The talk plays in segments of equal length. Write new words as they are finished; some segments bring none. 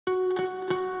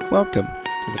Welcome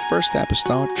to the First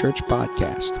Apostolic Church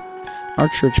Podcast. Our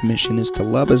church mission is to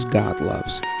love as God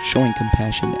loves, showing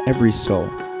compassion to every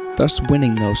soul, thus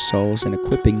winning those souls and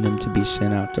equipping them to be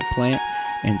sent out to plant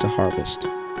and to harvest.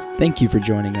 Thank you for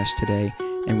joining us today,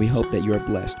 and we hope that you are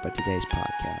blessed by today's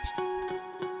podcast.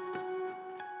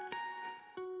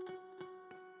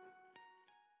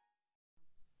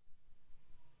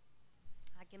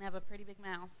 I can have a pretty big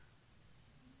mouth.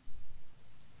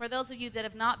 For those of you that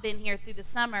have not been here through the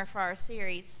summer for our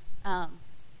series, the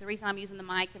reason I'm using the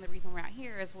mic and the reason we're out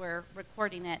here is we're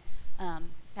recording it.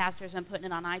 Pastor's been putting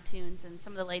it on iTunes, and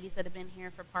some of the ladies that have been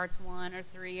here for parts 1 or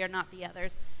 3 or not the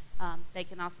others, they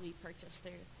can also be purchased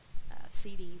through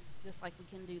CDs, just like we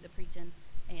can do the preaching,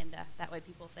 and that way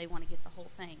people, if they want to get the whole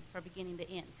thing from beginning to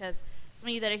end. Because some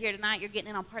of you that are here tonight, you're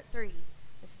getting in on part 3.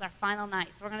 This is our final night,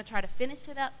 so we're going to try to finish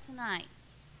it up tonight.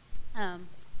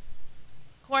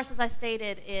 Of course, as I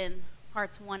stated in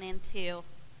parts 1 and 2,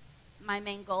 my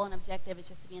main goal and objective is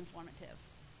just to be informative.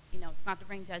 You know, it's not to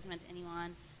bring judgment to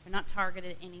anyone. We're not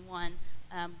targeted at anyone.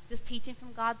 Just teaching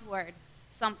from God's Word,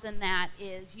 something that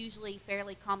is usually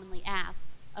fairly commonly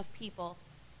asked of people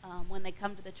when they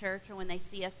come to the church or when they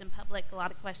see us in public. A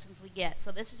lot of questions we get.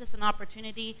 So this is just an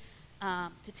opportunity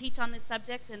to teach on this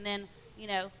subject and then, you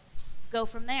know, go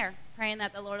from there, praying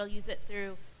that the Lord will use it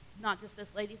through not just this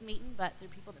ladies' meeting, but through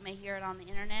people that may hear it on the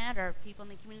internet or people in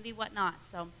the community, whatnot.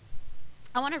 So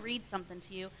I want to read something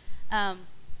to you.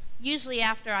 Usually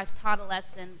after I've taught a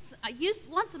lesson,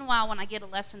 once in a while when I get a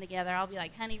lesson together, I'll be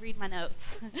like, honey, read my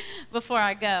notes before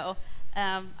I go.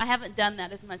 I haven't done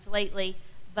that as much lately,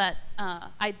 but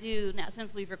I do now.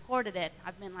 Since we've recorded it,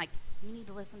 I've been like, you need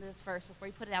to listen to this first before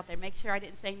you put it out there. Make sure I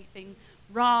didn't say anything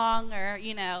wrong or,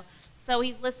 you know. So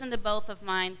he's listened to both of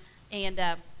mine, and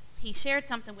he shared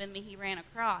something with me he ran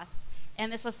across,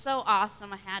 and this was so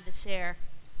awesome I had to share.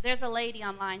 There's a lady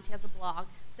online. She has a blog.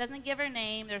 Doesn't give her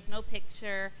name. There's no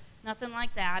picture, nothing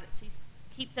like that. She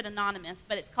keeps it anonymous,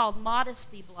 but it's called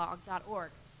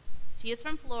modestyblog.org. She is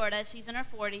from Florida. She's in her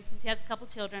 40s, and she has a couple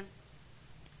children.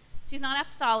 She's not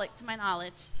apostolic to my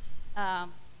knowledge,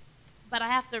 but I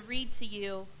have to read to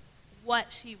you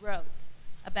what she wrote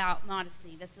about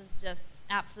modesty. This is just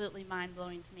absolutely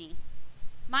mind-blowing to me.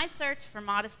 My search for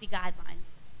modesty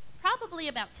guidelines. Probably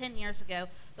about 10 years ago,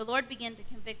 the Lord began to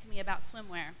convict me about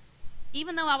swimwear.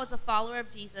 Even though I was a follower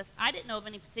of Jesus, I didn't know of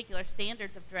any particular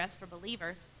standards of dress for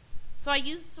believers, so I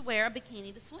used to wear a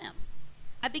bikini to swim.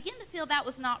 I began to feel that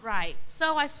was not right,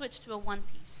 so I switched to a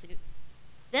one-piece suit.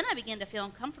 Then I began to feel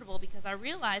uncomfortable because I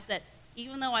realized that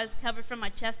even though I was covered from my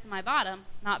chest to my bottom,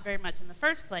 not very much in the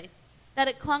first place, that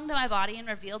it clung to my body and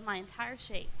revealed my entire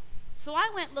shape. So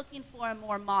I went looking for a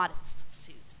more modest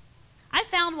suit. I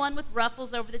found one with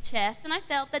ruffles over the chest, and I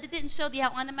felt that it didn't show the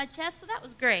outline of my chest, so that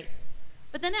was great.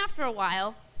 But then after a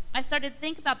while, I started to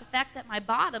think about the fact that my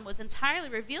bottom was entirely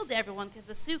revealed to everyone because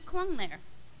the suit clung there.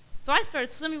 So I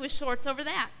started swimming with shorts over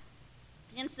that.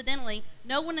 Incidentally,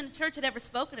 no one in the church had ever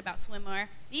spoken about swimwear.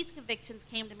 These convictions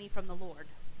came to me from the Lord.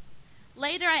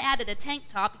 Later, I added a tank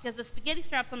top because the spaghetti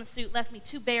straps on the suit left me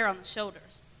too bare on the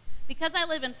shoulders. Because I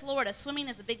live in Florida, swimming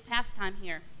is a big pastime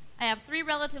here. I have 3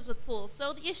 relatives with pools,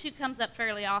 so the issue comes up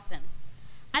fairly often.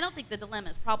 I don't think the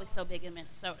dilemma is probably so big in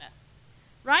Minnesota.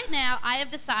 Right now, I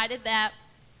have decided that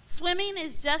swimming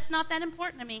is just not that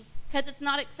important to me because it's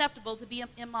not acceptable to be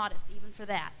immodest, even for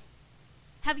that.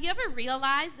 Have you ever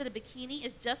realized that a bikini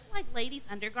is just like ladies'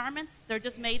 undergarments? They're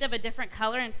just made of a different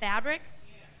color and fabric.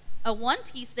 A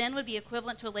one-piece, then, would be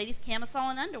equivalent to a lady's camisole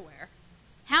and underwear.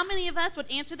 How many of us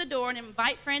would answer the door and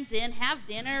invite friends in, have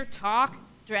dinner, talk,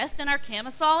 dressed in our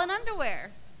camisole and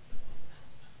underwear?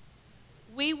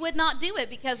 We would not do it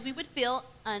because we would feel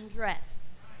undressed.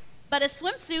 But a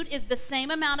swimsuit is the same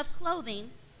amount of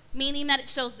clothing, meaning that it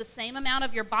shows the same amount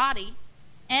of your body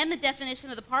and the definition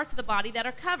of the parts of the body that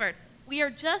are covered. We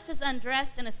are just as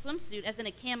undressed in a swimsuit as in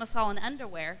a camisole and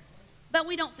underwear, but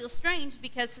we don't feel strange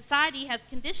because society has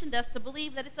conditioned us to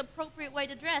believe that it's an appropriate way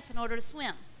to dress in order to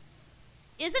swim.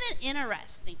 Isn't it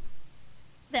interesting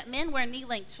that men wear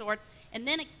knee-length shorts and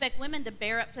then expect women to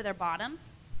bear up to their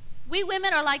bottoms? We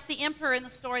women are like the emperor in the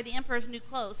story, The Emperor's New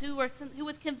Clothes, who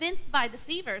was convinced by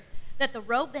deceivers that the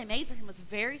robe they made for him was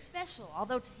very special,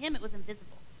 although to him it was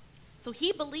invisible. So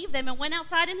he believed them and went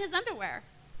outside in his underwear.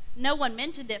 No one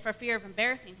mentioned it for fear of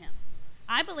embarrassing him.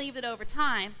 I believe that over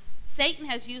time, Satan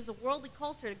has used the worldly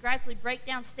culture to gradually break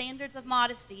down standards of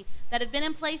modesty that have been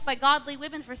in place by godly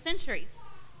women for centuries.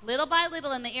 Little by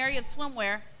little in the area of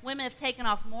swimwear, women have taken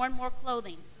off more and more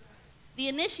clothing. The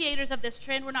initiators of this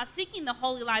trend were not seeking the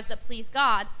holy lives that please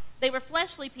God. They were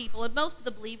fleshly people, and most of the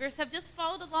believers have just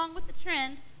followed along with the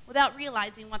trend without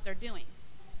realizing what they're doing.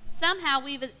 Somehow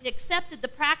we've accepted the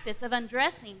practice of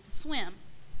undressing to swim,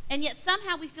 and yet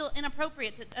somehow we feel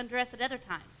inappropriate to undress at other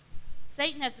times.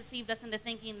 Satan has deceived us into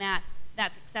thinking that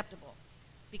that's acceptable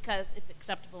because it's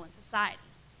acceptable in society.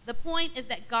 The point is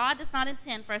that God does not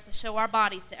intend for us to show our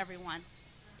bodies to everyone.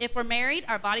 If we're married,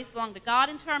 our bodies belong to God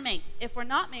and to our mates. If we're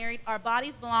not married, our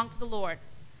bodies belong to the Lord.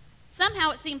 Somehow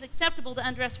it seems acceptable to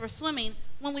undress for swimming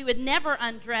when we would never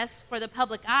undress for the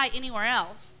public eye anywhere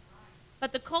else.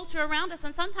 But the culture around us,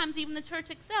 and sometimes even the church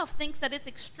itself, thinks that it's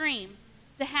extreme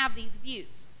to have these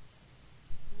views.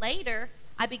 Later,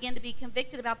 I began to be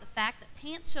convicted about the fact that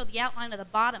pants show the outline of the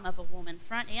bottom of a woman,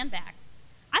 front and back.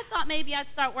 I thought maybe I'd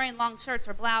start wearing long shirts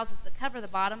or blouses that cover the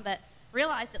bottom, but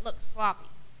realized it looked sloppy.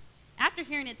 After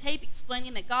hearing a tape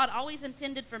explaining that God always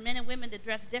intended for men and women to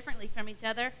dress differently from each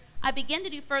other, I began to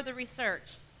do further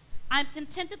research. I'm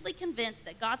contentedly convinced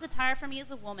that God's attire for me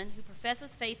as a woman who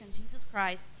professes faith in Jesus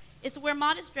Christ is to wear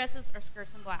modest dresses or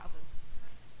skirts and blouses.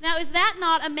 Now, is that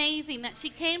not amazing that she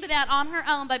came to that on her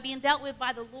own by being dealt with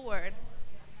by the Lord?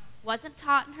 Wasn't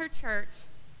taught in her church.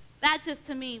 That just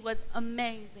to me was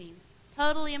amazing.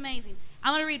 Totally amazing.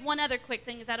 I'm going to read one other quick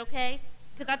thing. Is that okay?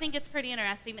 Because I think it's pretty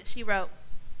interesting that she wrote.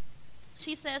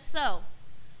 She says, so,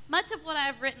 much of what I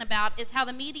have written about is how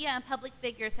the media and public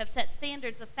figures have set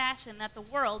standards of fashion that the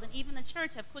world and even the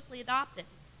church have quickly adopted.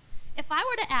 If I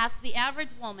were to ask the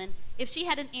average woman if she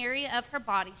had an area of her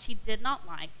body she did not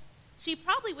like, she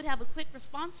probably would have a quick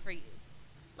response for you.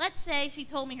 Let's say she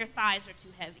told me her thighs are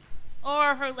too heavy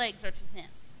or her legs are too thin.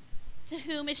 To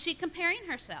whom is she comparing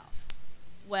herself?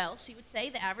 Well, she would say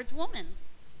the average woman.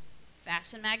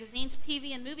 Fashion magazines,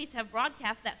 TV, and movies have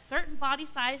broadcast that certain body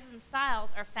sizes and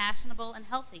styles are fashionable and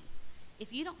healthy.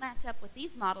 If you don't match up with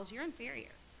these models, you're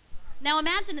inferior. Now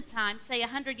imagine a time, say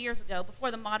 100 years ago,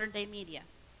 before the modern day media.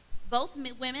 Both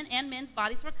women and men's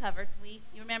bodies were covered. You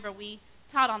remember we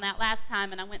taught on that last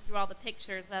time, and I went through all the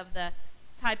pictures of the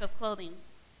type of clothing.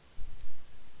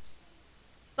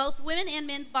 Both women and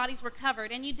men's bodies were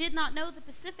covered, and you did not know the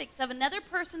specifics of another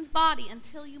person's body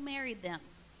until you married them.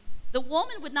 The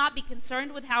woman would not be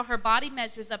concerned with how her body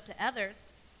measures up to others,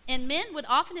 and men would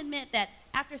often admit that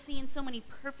after seeing so many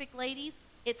perfect ladies,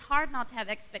 it's hard not to have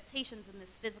expectations in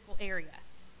this physical area.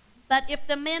 But if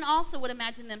the men also would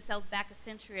imagine themselves back a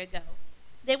century ago,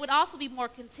 they would also be more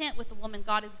content with the woman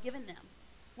God has given them.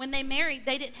 When they married,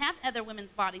 they didn't have other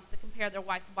women's bodies to compare their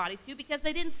wife's body to because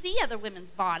they didn't see other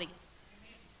women's bodies.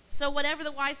 So whatever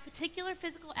the wife's particular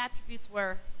physical attributes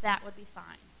were, that would be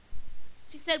fine.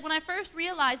 She said, when I first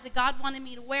realized that God wanted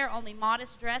me to wear only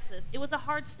modest dresses, it was a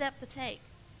hard step to take.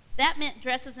 That meant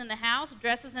dresses in the house,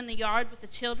 dresses in the yard with the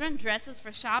children, dresses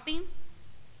for shopping.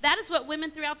 That is what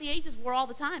women throughout the ages wore all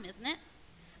the time, isn't it?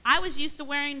 I was used to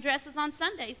wearing dresses on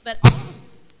Sundays, but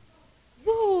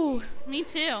woo, me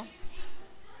too.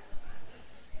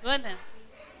 Goodness.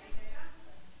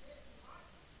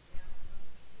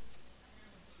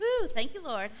 Woo, thank you,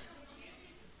 Lord.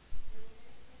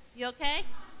 You okay?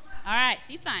 All right,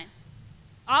 she's fine.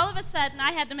 All of a sudden,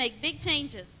 I had to make big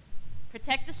changes.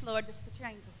 Protect us, Lord. Just put your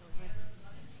angels over us.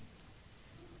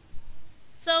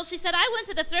 So she said, I went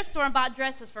to the thrift store and bought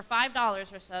dresses for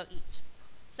 $5 or so each.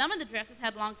 Some of the dresses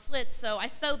had long slits, so I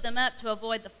sewed them up to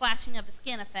avoid the flashing of the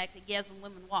skin effect it gives when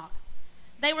women walk.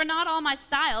 They were not all my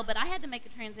style, but I had to make a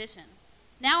transition.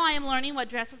 Now I am learning what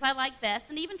dresses I like best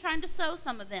and even trying to sew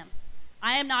some of them.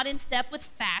 I am not in step with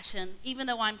fashion, even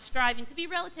though I'm striving to be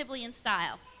relatively in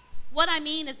style. What I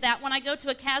mean is that when I go to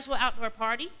a casual outdoor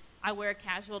party, I wear a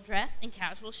casual dress and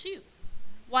casual shoes.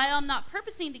 While I'm not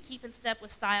purposing to keep in step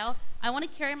with style, I want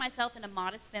to carry myself in a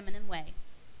modest, feminine way.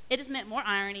 It has meant more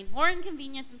ironing, more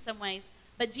inconvenience in some ways,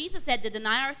 but Jesus said to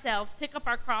deny ourselves, pick up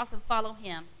our cross, and follow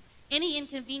him. Any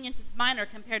inconvenience is minor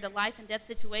compared to life and death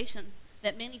situations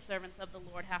that many servants of the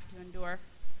Lord have to endure.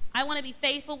 I want to be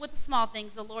faithful with the small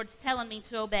things the Lord's telling me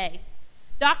to obey.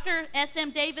 Dr.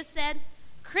 S.M. Davis said,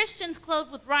 Christians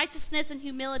clothed with righteousness and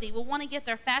humility will want to get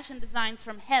their fashion designs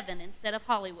from heaven instead of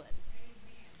Hollywood.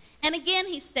 And again,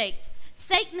 he states,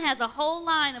 Satan has a whole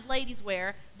line of ladies'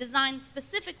 wear designed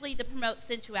specifically to promote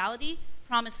sensuality,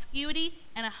 promiscuity,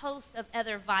 and a host of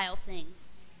other vile things.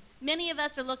 Many of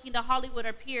us are looking to Hollywood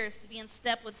or peers to be in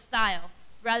step with style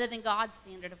rather than God's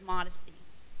standard of modesty.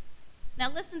 Now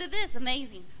listen to this,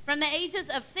 amazing. From the ages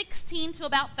of 16 to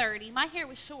about 30, my hair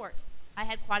was short. I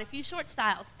had quite a few short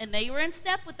styles, and they were in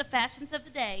step with the fashions of the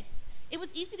day. It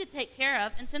was easy to take care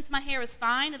of, and since my hair was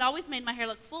fine, it always made my hair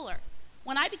look fuller.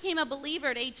 When I became a believer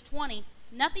at age 20,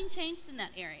 nothing changed in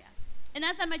that area. And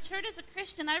as I matured as a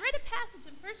Christian, I read a passage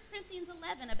in 1 Corinthians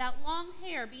 11 about long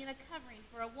hair being a covering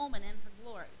for a woman in her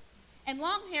glory, and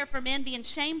long hair for men being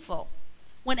shameful.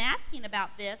 When asking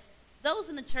about this, Those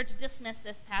in the church dismissed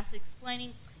this passage,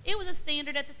 explaining it was a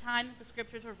standard at the time that the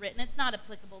scriptures were written. It's not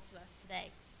applicable to us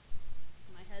today.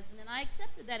 My husband and I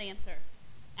accepted that answer.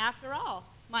 After all,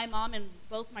 my mom and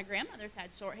both my grandmothers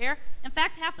had short hair. In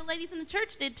fact, half the ladies in the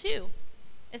church did too,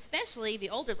 especially the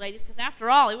older ladies, because after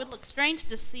all, it would look strange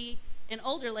to see an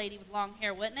older lady with long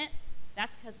hair, wouldn't it?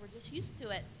 That's because we're just used to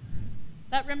it.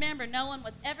 But remember, no one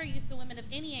was ever used to women of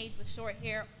any age with short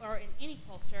hair or in any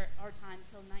culture or time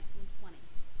until 1920.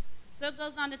 So it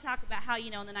goes on to talk about how, in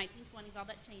the 1920s, all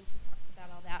that changed. She talks about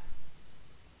all that.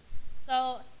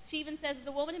 So she even says, as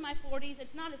a woman in my 40s,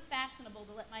 it's not as fashionable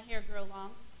to let my hair grow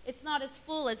long. It's not as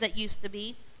full as it used to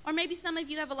be. Or maybe some of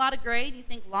you have a lot of gray and you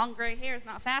think long gray hair is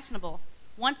not fashionable.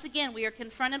 Once again, we are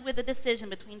confronted with a decision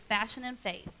between fashion and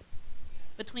faith,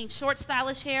 between short,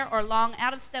 stylish hair or long,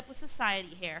 out of step with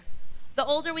society hair. The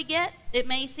older we get, it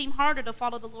may seem harder to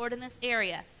follow the Lord in this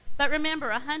area. But remember,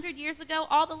 100 years ago,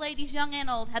 all the ladies, young and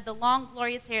old, had the long,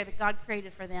 glorious hair that God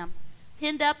created for them.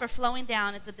 Pinned up or flowing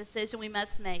down is a decision we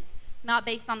must make, not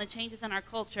based on the changes in our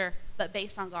culture, but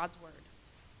based on God's word.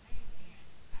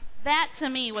 That, to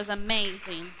me, was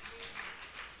amazing.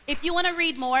 If you want to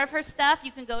read more of her stuff,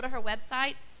 you can go to her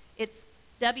website. It's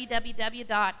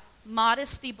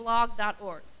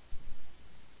www.modestyblog.org.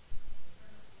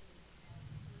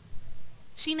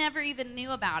 She never even knew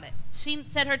about it. She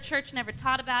said her church never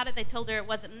taught about it. They told her it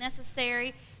wasn't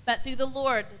necessary. But through the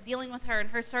Lord dealing with her and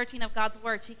her searching of God's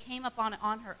word, she came upon it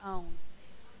on her own.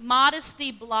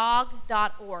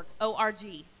 Modestyblog.org,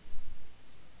 O-R-G.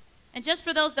 And just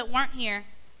for those that weren't here,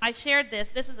 I shared this.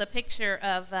 This is a picture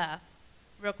of,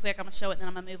 real quick, I'm going to show it and then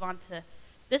I'm going to move on to,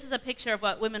 this is a picture of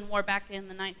what women wore back in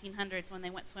the 1900s when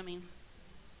they went swimming.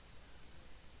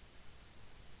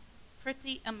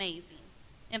 Pretty amazing.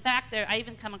 In fact, I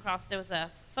even come across, there was a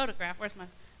photograph,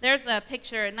 there's a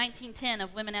picture in 1910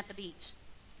 of women at the beach.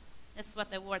 This is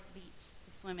what they wore at the beach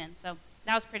to swim in. So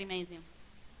that was pretty amazing.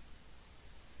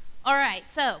 All right,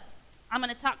 so I'm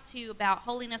going to talk to you about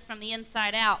Holiness from the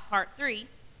Inside Out, Part 3.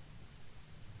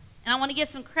 And I want to give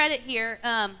some credit here.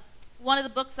 One of the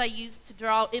books I used to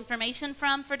draw information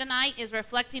from for tonight is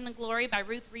Reflecting the Glory by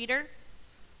Ruth Reeder.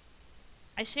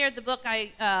 I shared the book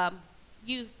I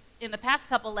used in the past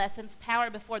couple lessons,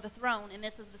 Power Before the Throne, and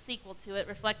this is the sequel to it,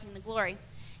 Reflecting the Glory.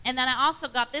 And then I also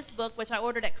got this book, which I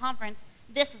ordered at conference.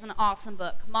 This is an awesome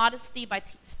book, Modesty by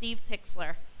Steve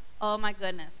Pixler. Oh my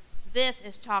goodness. This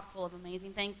is chock full of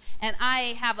amazing things. And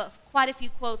I have quite a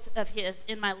few quotes of his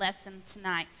in my lesson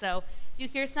tonight. So if you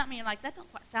hear something you're like, that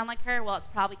don't quite sound like her, well, it's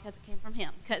probably because it came from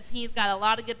him, because he's got a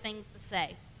lot of good things to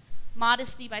say.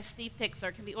 Modesty by Steve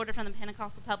Pixler can be ordered from the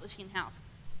Pentecostal Publishing House.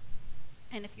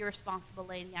 And if you're a responsible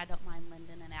lady, I don't mind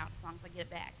lending it out as long as I get it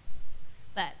back.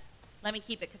 But let me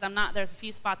keep it because there's a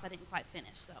few spots I didn't quite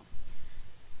finish. So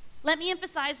let me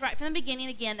emphasize right from the beginning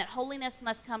again that holiness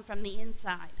must come from the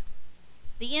inside.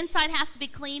 The inside has to be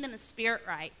clean and the spirit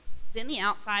right. Then the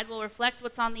outside will reflect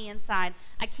what's on the inside.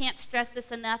 I can't stress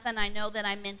this enough, and I know that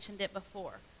I mentioned it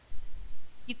before.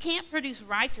 You can't produce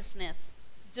righteousness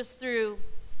just through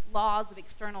laws of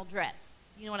external dress.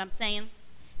 You know what I'm saying?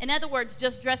 In other words,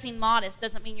 just dressing modest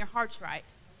doesn't mean your heart's right.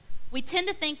 We tend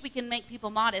to think we can make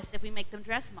people modest if we make them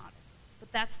dress modest,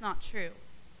 but that's not true.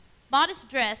 Modest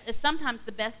dress is sometimes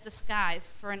the best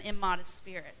disguise for an immodest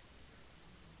spirit.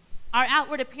 Our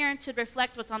outward appearance should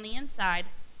reflect what's on the inside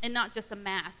and not just a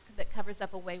mask that covers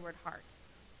up a wayward heart.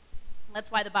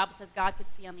 That's why the Bible says God could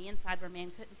see on the inside where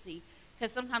man couldn't see,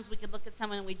 because sometimes we could look at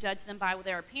someone and we judge them by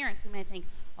their appearance. We may think,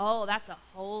 oh, that's a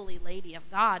holy lady of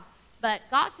God. But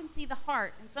God can see the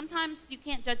heart, and sometimes you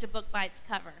can't judge a book by its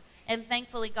cover. And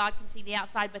thankfully, God can see the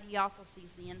outside, but he also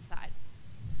sees the inside.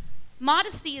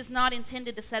 Modesty is not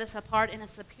intended to set us apart in a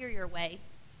superior way.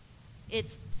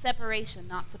 It's separation,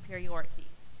 not superiority.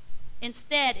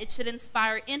 Instead, it should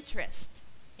inspire interest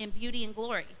in beauty and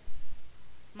glory.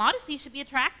 Modesty should be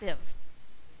attractive.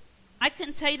 I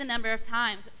couldn't tell you the number of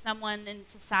times that someone in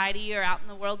society or out in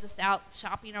the world, just out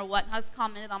shopping or what, has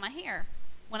commented on my hair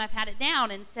when I've had it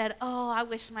down and said, oh, I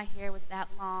wish my hair was that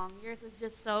long. Yours is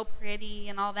just so pretty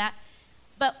and all that.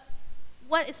 But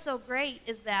what is so great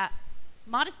is that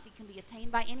modesty can be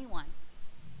attained by anyone.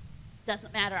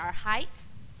 Doesn't matter our height,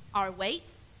 our weight,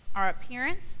 our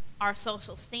appearance, our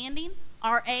social standing,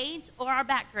 our age, or our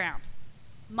background.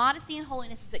 Modesty and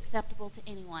holiness is acceptable to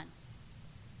anyone.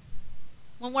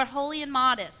 When we're holy and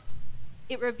modest,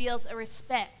 it reveals a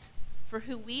respect for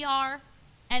who we are,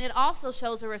 and it also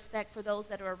shows a respect for those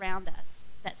that are around us,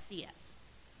 that see us.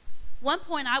 One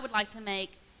point I would like to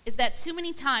make is that too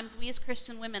many times we as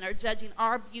Christian women are judging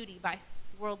our beauty by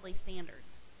worldly standards.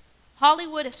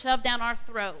 Hollywood has shoved down our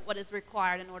throat what is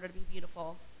required in order to be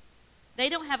beautiful. They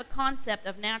don't have a concept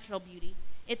of natural beauty.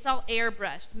 It's all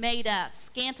airbrushed, made up,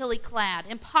 scantily clad,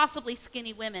 impossibly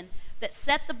skinny women that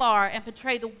set the bar and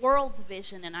portray the world's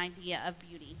vision and idea of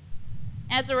beauty.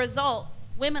 As a result,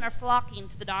 women are flocking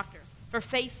to the doctors for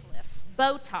facelifts,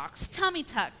 Botox, tummy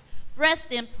tucks,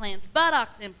 breast implants,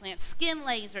 buttocks implants, skin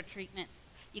laser treatments.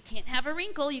 You can't have a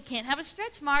wrinkle. You can't have a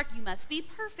stretch mark. You must be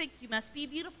perfect. You must be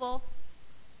beautiful.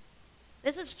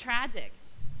 This is tragic.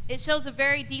 It shows a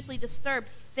very deeply disturbed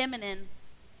feminine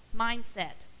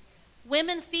mindset.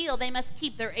 Women feel they must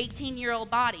keep their 18-year-old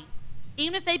body,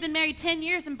 even if they've been married 10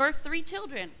 years and birthed 3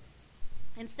 children.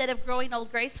 Instead of growing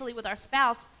old gracefully with our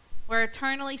spouse, we're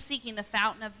eternally seeking the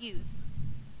fountain of youth.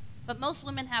 But most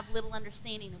women have little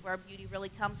understanding of where beauty really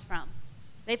comes from.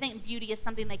 They think beauty is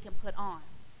something they can put on.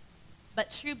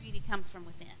 But true beauty comes from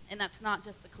within, and that's not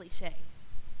just a cliche.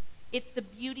 It's the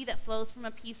beauty that flows from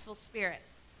a peaceful spirit,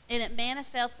 and it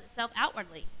manifests itself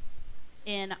outwardly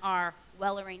in our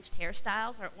well-arranged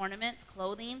hairstyles, our ornaments,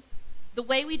 clothing. The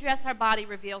way we dress our body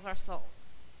reveals our soul.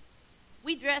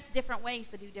 We dress different ways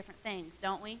to do different things,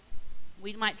 don't we?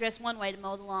 We might dress one way to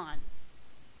mow the lawn.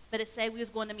 But say we was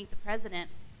going to meet the president,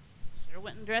 sure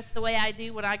wouldn't dress the way I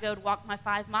do when I go to walk my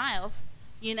 5 miles.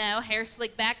 You know, hair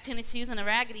slicked back, tennis shoes, and a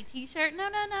raggedy t-shirt.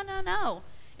 No.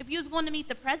 If you was going to meet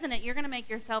the president, you're going to make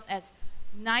yourself as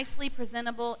nicely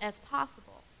presentable as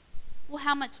possible. Well,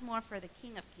 how much more for the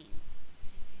King of Kings?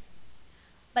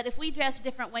 But if we dress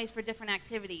different ways for different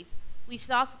activities, we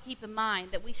should also keep in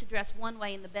mind that we should dress one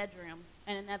way in the bedroom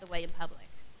and another way in public.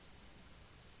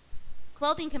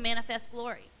 Clothing can manifest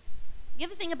glory. The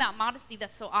other thing about modesty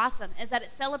that's so awesome is that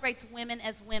it celebrates women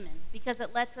as women because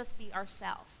it lets us be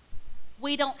ourselves.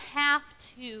 We don't have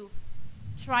to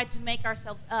try to make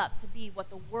ourselves up to be what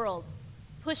the world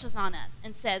pushes on us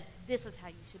and says, this is how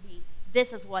you should be.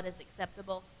 This is what is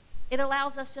acceptable. It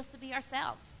allows us just to be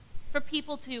ourselves. For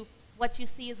people to, what you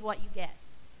see is what you get.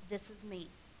 This is me.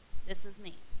 This is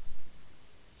me.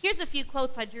 Here's a few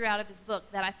quotes I drew out of his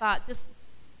book that I thought just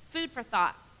food for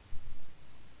thought.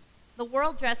 The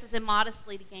world dresses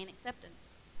immodestly to gain acceptance.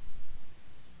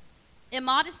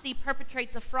 Immodesty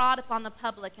perpetrates a fraud upon the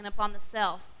public and upon the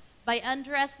self by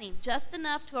undressing just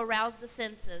enough to arouse the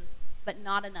senses, but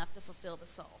not enough to fulfill the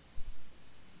soul.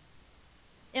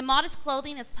 Immodest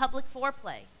clothing is public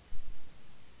foreplay.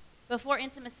 Before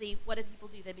intimacy, what do people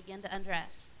do? They begin to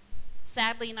undress.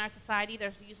 Sadly, in our society,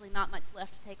 there's usually not much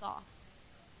left to take off.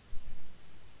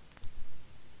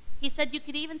 He said you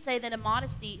could even say that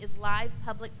immodesty is live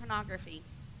public pornography.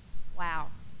 Wow.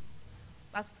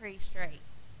 That's pretty straight.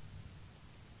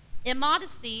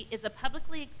 Immodesty is a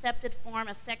publicly accepted form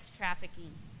of sex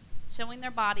trafficking, showing their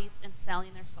bodies and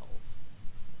selling their souls.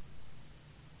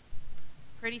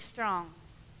 Pretty strong,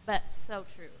 but so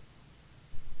true.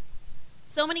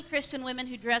 So many Christian women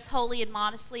who dress holy and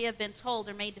modestly have been told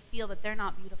or made to feel that they're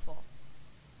not beautiful.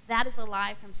 That is a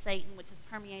lie from Satan, which has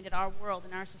permeated our world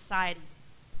and our society.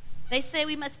 They say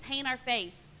we must paint our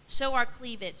face, show our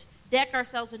cleavage, deck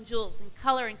ourselves in jewels, and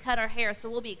color and cut our hair so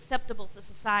we'll be acceptable to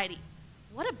society.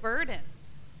 What a burden.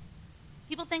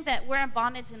 People think that we're in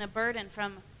bondage and a burden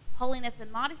from holiness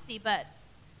and modesty, but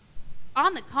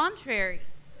on the contrary,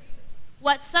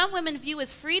 what some women view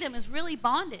as freedom is really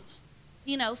bondage.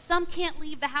 You know, some can't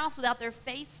leave the house without their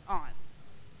face on.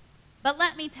 But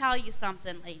let me tell you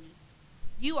something, ladies.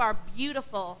 You are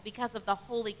beautiful because of the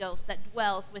Holy Ghost that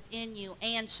dwells within you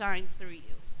and shines through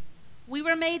you. We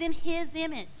were made in His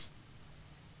image.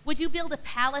 Would you build a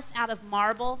palace out of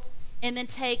marble and then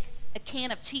take a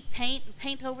can of cheap paint and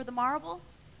paint over the marble?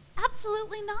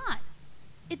 Absolutely not.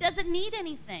 It doesn't need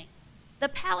anything. The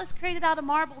palace created out of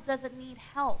marble doesn't need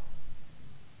help.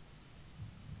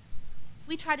 If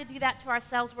we try to do that to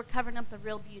ourselves, we're covering up the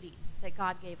real beauty that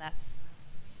God gave us.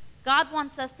 God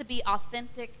wants us to be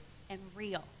authentic and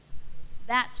real.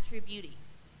 That's true beauty.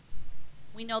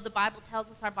 We know the Bible tells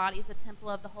us our body is a temple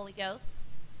of the Holy Ghost.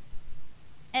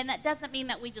 And that doesn't mean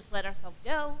that we just let ourselves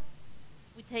go.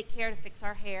 We take care to fix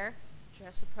our hair,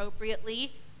 dress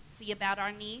appropriately, see about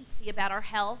our needs, see about our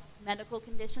health, medical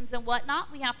conditions, and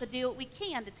whatnot. We have to do what we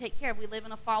can to take care of. We live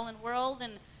in a fallen world,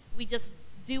 and we just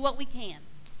do what we can.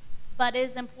 But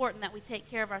it is important that we take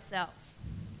care of ourselves.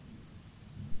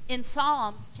 In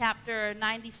Psalms chapter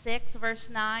 96, verse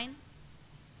 9,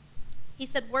 he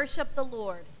said, worship the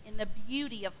Lord in the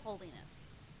beauty of holiness.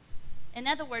 In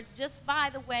other words, just by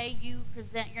the way you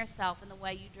present yourself and the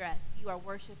way you dress, you are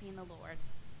worshiping the Lord.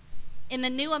 In the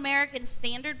New American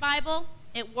Standard Bible,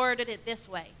 it worded it this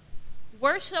way: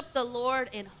 worship the Lord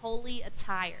in holy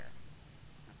attire.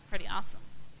 That's pretty awesome.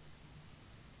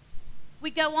 We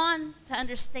go on to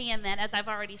understand that, as I've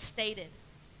already stated,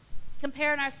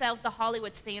 comparing ourselves to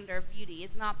Hollywood standard of beauty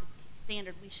is not the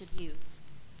standard we should use.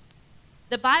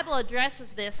 The Bible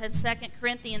addresses this in 2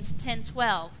 Corinthians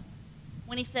 10:12,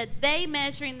 when he said, they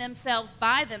measuring themselves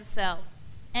by themselves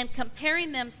and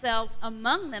comparing themselves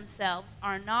among themselves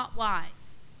are not wise.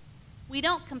 We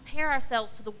don't compare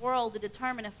ourselves to the world to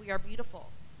determine if we are beautiful,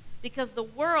 because the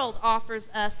world offers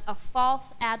us a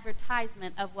false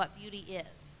advertisement of what beauty is.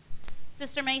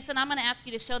 Sister Mason, I'm going to ask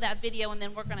you to show that video, and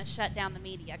then we're going to shut down the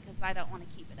media because I don't want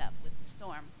to keep it up with the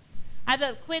storm. I have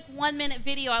a quick 1-minute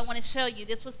video I want to show you.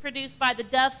 This was produced by the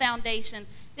Dove Foundation.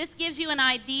 This gives you an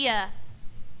idea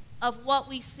of what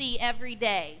we see every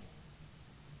day.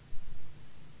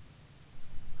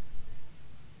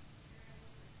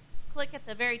 Click at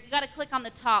the very, you got to click on the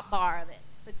top bar of it,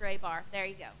 the gray bar. There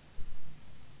you go.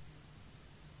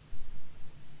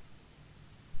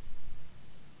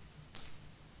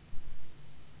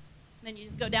 Then you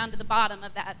just go down to the bottom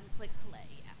of that and click play.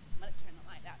 Yeah, I'm going to turn the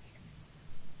light out here.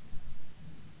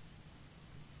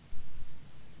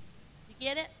 You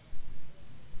get it?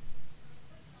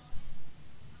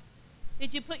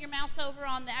 Did you put your mouse over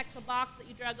on the actual box that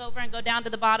you drug over and go down to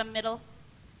the bottom middle?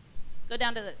 Go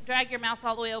down to the, drag your mouse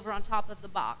all the way over on top of the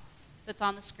box that's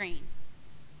on the screen.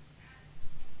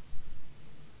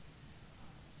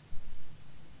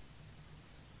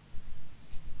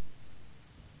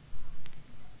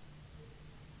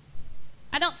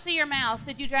 I don't see your mouse.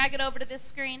 Did you drag it over to this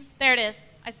screen? There it is.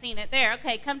 I seen it. There.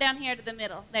 Okay, come down here to the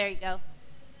middle. There you go.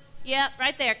 Yep,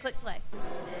 right there. Click play.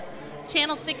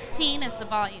 Channel 16 is the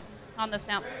volume on the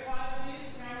sound.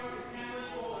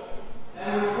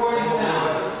 And recording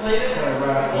sound. Slated.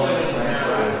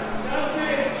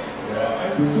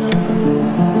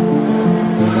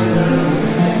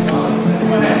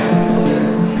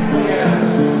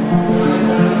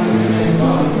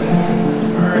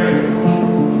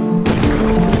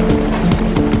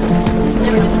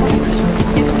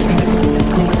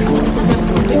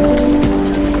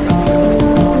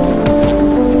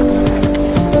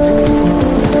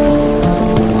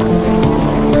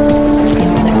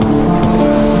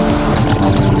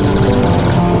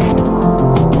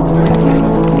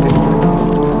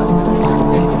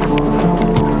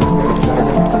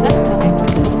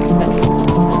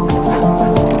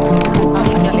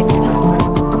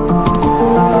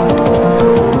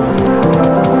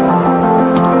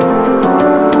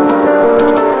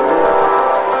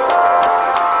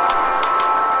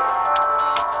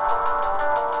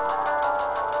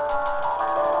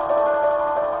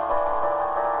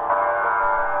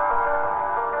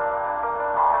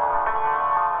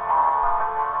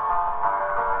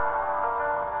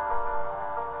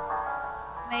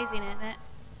 Amazing, isn't it?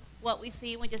 What we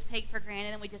see, we just take for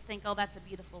granted, and we just think, oh, that's a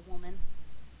beautiful woman.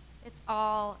 It's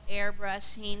all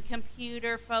airbrushing,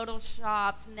 computer,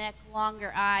 photoshopped, neck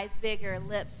longer, eyes bigger,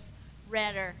 lips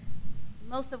redder.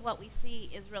 Most of what we see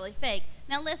is really fake.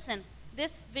 Now listen,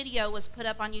 this video was put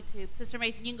up on YouTube. Sister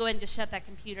Mason, you can go ahead and just shut that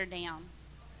computer down.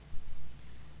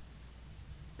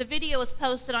 The video was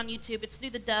posted on YouTube. It's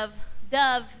through the Dove.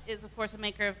 Dove is, of course, a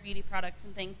maker of beauty products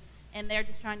and things, and they're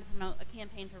just trying to promote a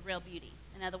campaign for real beauty.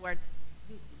 In other words,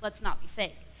 let's not be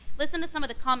fake. Listen to some of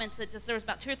the comments that there was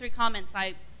about 2 or 3 comments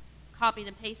I copied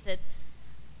and pasted.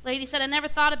 Lady said, I never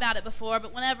thought about it before,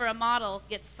 but whenever a model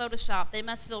gets photoshopped, they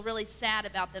must feel really sad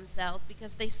about themselves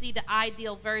because they see the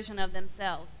ideal version of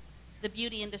themselves. The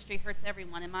beauty industry hurts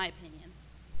everyone, in my opinion.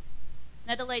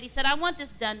 Another lady said, I want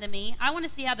this done to me. I want to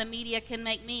see how the media can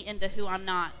make me into who I'm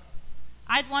not.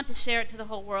 I'd want to share it to the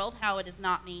whole world how it is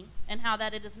not me and how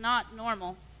that it is not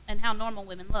normal and how normal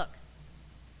women look.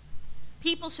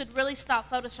 People should really stop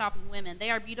photoshopping women. They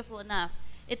are beautiful enough.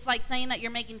 It's like saying that you're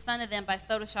making fun of them by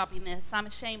photoshopping this. I'm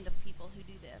ashamed of people who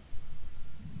do this.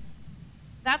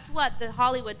 That's what the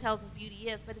Hollywood tells us beauty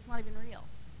is, but it's not even real.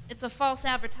 It's a false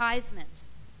advertisement.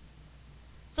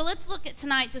 So let's look at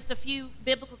tonight just a few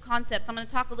biblical concepts. I'm going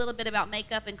to talk a little bit about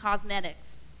makeup and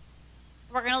cosmetics.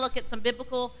 We're going to look at some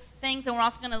biblical things, and we're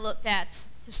also going to look at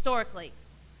historically.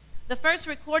 The first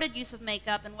recorded use of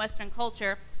makeup in Western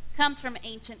culture comes from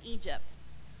ancient Egypt.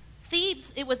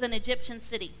 Thebes, it was an Egyptian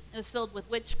city. It was filled with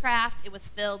witchcraft, it was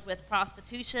filled with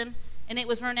prostitution, and it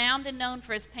was renowned and known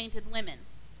for its painted women.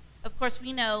 Of course,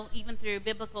 we know, even through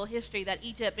biblical history, that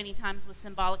Egypt many times was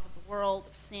symbolic of the world,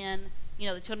 of sin. You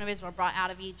know, the children of Israel were brought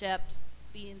out of Egypt,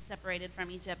 being separated from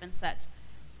Egypt and such.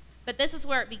 But this is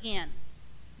where it began.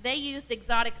 They used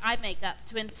exotic eye makeup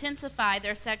to intensify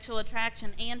their sexual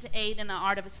attraction and to aid in the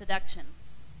art of seduction.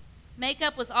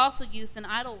 Makeup was also used in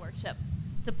idol worship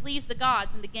to please the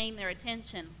gods and to gain their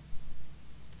attention.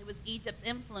 It was Egypt's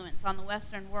influence on the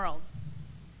Western world.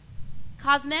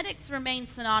 Cosmetics remained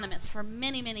synonymous for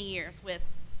many, many years with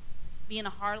being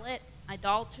a harlot,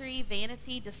 idolatry,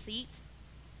 vanity, deceit.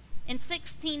 In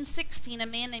 1616, a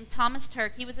man named Thomas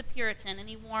Turk, he was a Puritan, and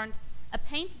he warned, "A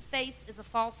painted face is a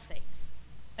false face,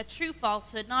 a true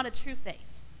falsehood, not a true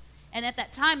face." And at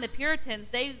that time, the Puritans,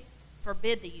 they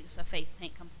forbid the use of face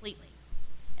paint completely.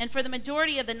 And for the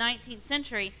majority of the 19th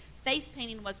century, face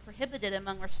painting was prohibited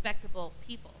among respectable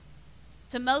people.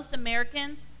 To most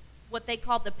Americans, what they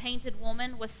called the painted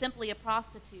woman was simply a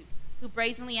prostitute who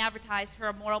brazenly advertised her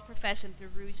immoral profession through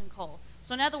rouge and kohl.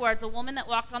 So in other words, a woman that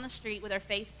walked on the street with her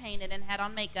face painted and had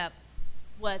on makeup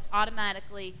was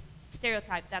automatically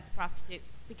stereotyped, that's a prostitute,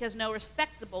 because no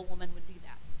respectable woman would do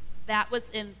that. That was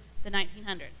in the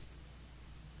 1900s.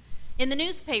 In the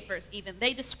newspapers even,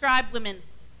 they described women,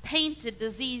 painted,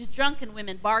 diseased, drunken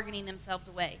women bargaining themselves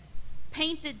away.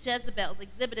 Painted Jezebels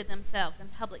exhibited themselves in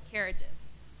public carriages.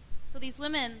 So these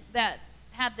women that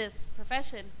had this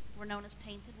profession were known as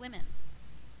painted women.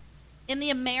 In the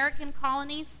American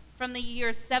colonies, from the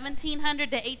years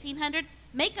 1700 to 1800,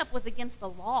 makeup was against the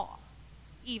law,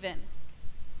 even.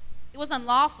 It was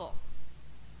unlawful.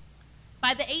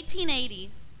 By the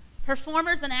 1880s,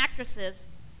 performers and actresses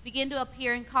began to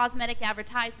appear in cosmetic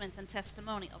advertisements and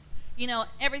testimonials. You know,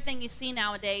 everything you see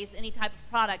nowadays, any type of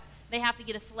product, they have to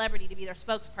get a celebrity to be their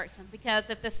spokesperson, because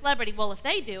if the celebrity, well, if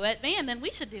they do it, man, then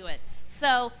we should do it.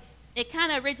 So it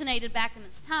kind of originated back in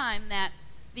its time that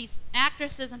these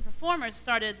actresses and performers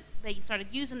started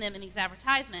using them in these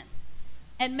advertisements.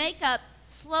 And makeup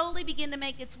slowly began to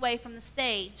make its way from the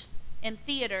stage and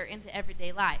theater into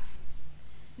everyday life.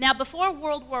 Now, before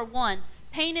World War I,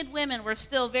 painted women were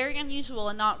still very unusual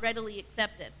and not readily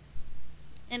accepted.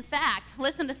 In fact,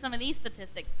 listen to some of these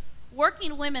statistics.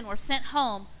 Working women were sent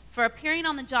home for appearing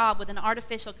on the job with an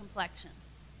artificial complexion.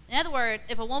 In other words,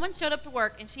 if a woman showed up to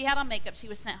work and she had on makeup, she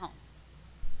was sent home.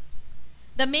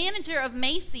 The manager of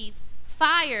Macy's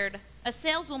fired a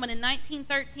saleswoman in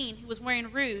 1913 who was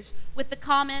wearing rouge with the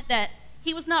comment that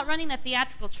he was not running a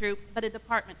theatrical troupe, but a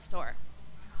department store.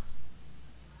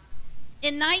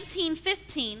 In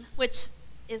 1915, which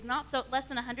is less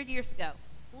than 100 years ago,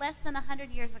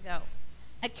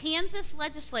 a Kansas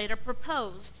legislator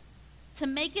proposed to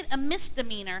make it a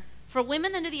misdemeanor for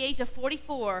women under the age of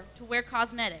 44 to wear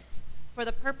cosmetics for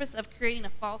the purpose of creating a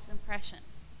false impression.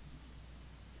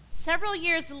 Several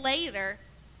years later,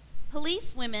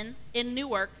 policewomen in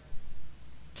Newark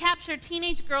captured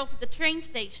teenage girls at the train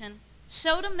station,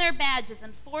 showed them their badges,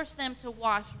 and forced them to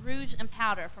wash rouge and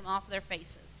powder from off their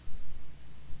faces.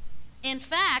 In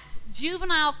fact,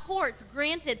 juvenile courts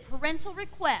granted parental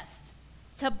requests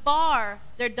to bar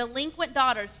their delinquent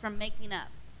daughters from making up.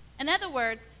 In other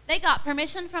words, they got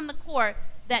permission from the court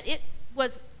that it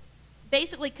was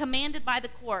basically commanded by the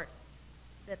court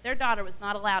that their daughter was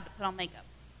not allowed to put on makeup.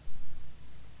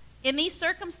 In these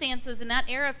circumstances, in that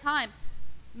era of time,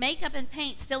 makeup and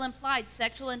paint still implied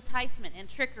sexual enticement and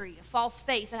trickery, a false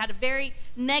face. It had a very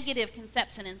negative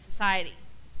conception in society.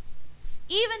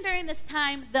 Even during this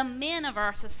time, the men of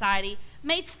our society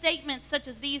made statements such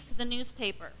as these to the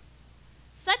newspaper.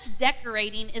 Such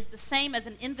decorating is the same as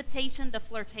an invitation to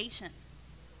flirtation.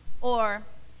 Or,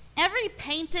 every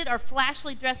painted or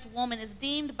flashily dressed woman is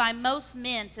deemed by most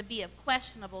men to be of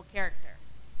questionable character.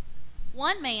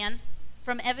 One man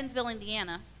from Evansville,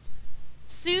 Indiana,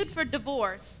 sued for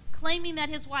divorce, claiming that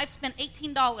his wife spent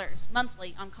 $18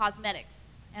 monthly on cosmetics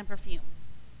and perfume.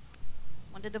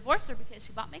 Wanted to divorce her because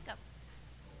she bought makeup.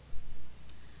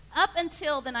 Up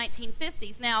until the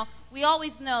 1950s, now, we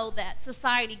always know that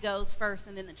society goes first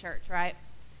and then the church, right?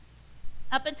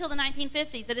 Up until the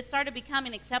 1950s, that it started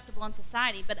becoming acceptable in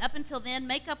society, but up until then,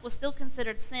 makeup was still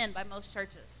considered sin by most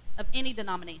churches of any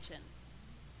denomination.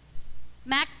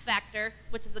 Max Factor,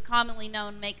 which is a commonly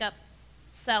known makeup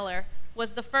seller,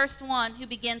 was the first one who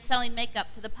began selling makeup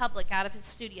to the public out of his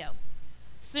studio.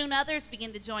 Soon others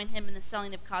began to join him in the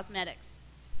selling of cosmetics.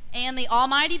 And the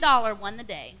almighty dollar won the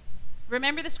day.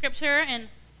 Remember the scripture in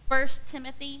 1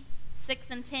 Timothy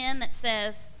 6:10 that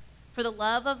says, "For the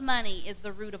love of money is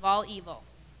the root of all evil,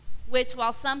 which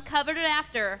while some coveted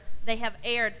after, they have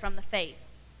erred from the faith,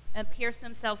 and pierced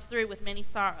themselves through with many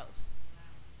sorrows."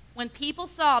 When people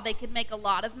saw they could make a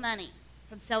lot of money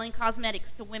from selling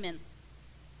cosmetics to women,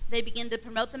 they began to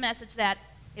promote the message that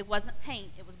it wasn't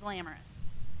paint, it was glamorous.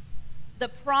 The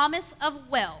promise of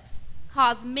wealth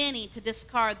caused many to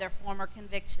discard their former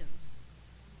convictions.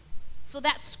 So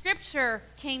that scripture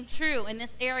came true in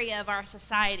this area of our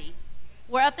society,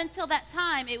 where up until that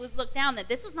time it was looked down that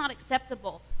this is not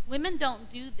acceptable. Women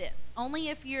don't do this. Only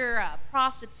if you're a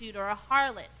prostitute or a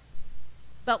harlot.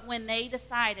 But when they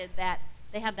decided that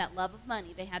they had that love of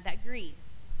money, they had that greed,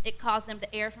 it caused them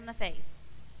to err from the faith.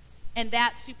 And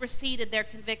that superseded their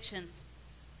convictions.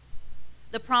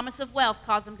 The promise of wealth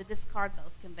caused them to discard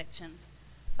those convictions.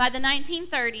 By the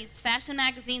 1930s, fashion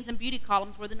magazines and beauty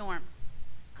columns were the norm.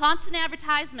 Constant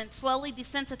advertisements slowly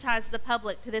desensitized the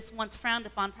public to this once frowned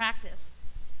upon practice.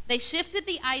 They shifted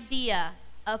the idea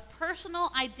of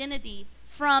personal identity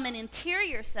from an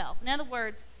interior self. In other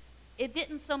words, it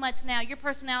didn't so much now, your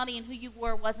personality and who you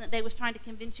were wasn't, they was trying to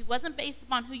convince you, wasn't based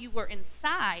upon who you were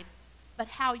inside, but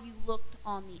how you looked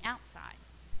on the outside.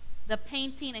 The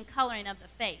painting and coloring of the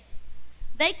face.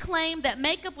 They claimed that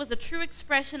makeup was a true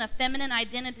expression of feminine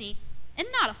identity and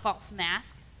not a false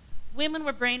mask. Women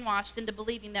were brainwashed into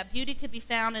believing that beauty could be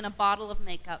found in a bottle of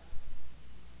makeup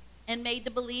and made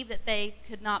to believe that they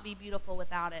could not be beautiful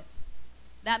without it.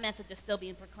 That message is still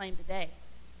being proclaimed today.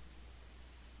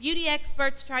 Beauty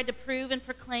experts tried to prove and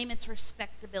proclaim its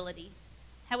respectability.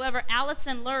 However,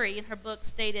 Alison Lurie in her book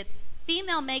stated,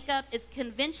 female makeup is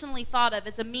conventionally thought of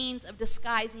as a means of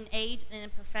disguising age and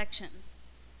imperfections.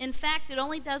 In fact, it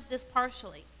only does this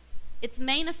partially. Its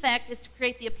main effect is to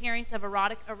create the appearance of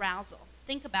erotic arousal.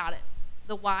 Think about it.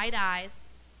 The wide eyes,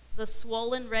 the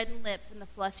swollen reddened lips, and the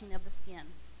flushing of the skin.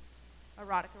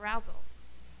 Erotic arousal.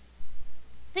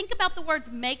 Think about the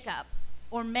words makeup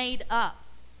or made up.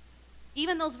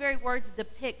 Even those very words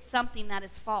depict something that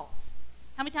is false.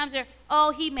 How many times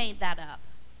oh, he made that up.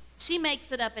 She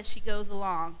makes it up as she goes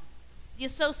along. The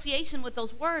association with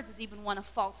those words is even one of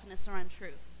falseness or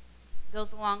untruth.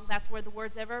 Goes along, that's where the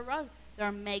words ever arose.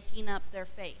 They're making up their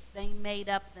face. They made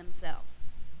up themselves.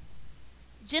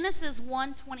 Genesis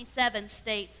 1:27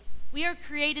 states, we are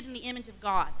created in the image of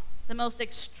God, the most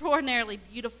extraordinarily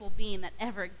beautiful being that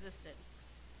ever existed.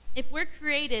 If we're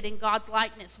created in God's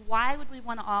likeness, why would we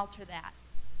want to alter that?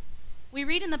 We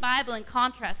read in the Bible, in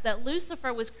contrast, that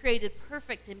Lucifer was created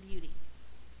perfect in beauty.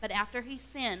 But after he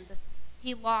sinned,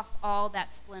 he lost all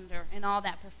that splendor and all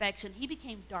that perfection. He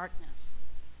became darkness.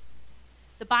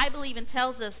 The Bible even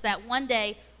tells us that one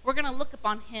day we're going to look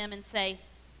upon him and say,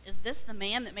 is this the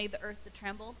man that made the earth to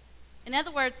tremble? In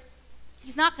other words,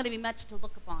 he's not going to be much to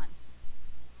look upon.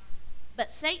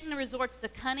 But Satan resorts to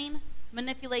cunning,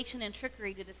 manipulation, and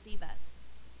trickery to deceive us.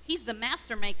 He's the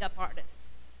master makeup artist.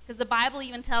 Because the Bible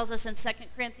even tells us in 2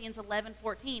 Corinthians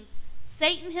 11:14,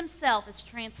 Satan himself is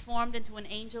transformed into an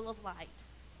angel of light.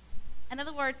 In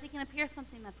other words, he can appear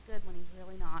something that's good when he's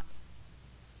really not.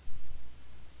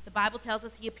 The Bible tells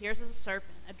us he appears as a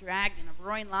serpent, a dragon, a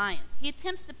roaring lion. He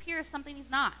attempts to appear as something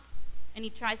he's not, and he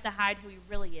tries to hide who he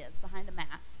really is behind a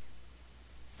mask.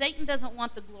 Satan doesn't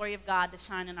want the glory of God to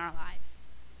shine in our life.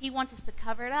 He wants us to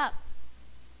cover it up.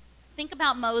 Think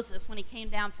about Moses when he came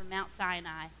down from Mount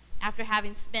Sinai after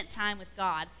having spent time with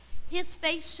God. His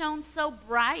face shone so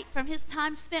bright from his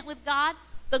time spent with God,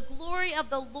 the glory of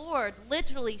the Lord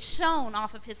literally shone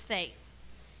off of his face.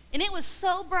 And it was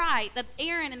so bright that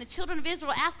Aaron and the children of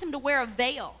Israel asked him to wear a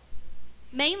veil,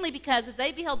 mainly because as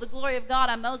they beheld the glory of God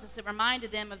on Moses, it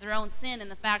reminded them of their own sin and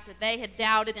the fact that they had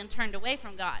doubted and turned away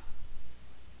from God.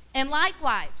 And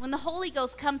likewise, when the Holy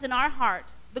Ghost comes in our heart,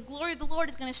 the glory of the Lord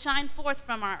is going to shine forth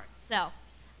from ourselves.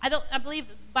 I believe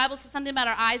the Bible says something about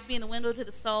our eyes being the window to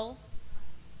the soul.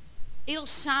 It'll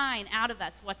shine out of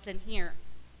us what's in here.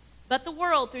 But the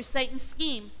world, through Satan's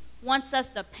scheme, wants us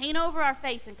to paint over our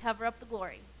face and cover up the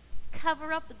glory.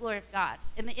 Cover up the glory of God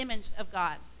in the image of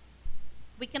God.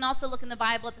 We can also look in the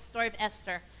Bible at the story of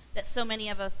Esther that so many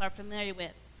of us are familiar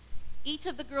with. Each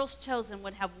of the girls chosen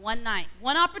would have one night,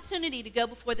 one opportunity to go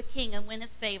before the king and win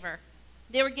his favor.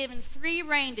 They were given free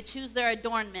rein to choose their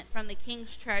adornment from the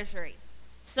king's treasury.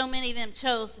 So many of them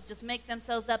chose to just make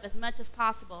themselves up as much as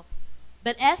possible.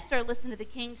 But Esther listened to the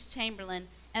king's chamberlain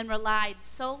and relied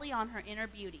solely on her inner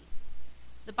beauty.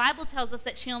 The Bible tells us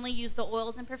that she only used the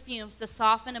oils and perfumes to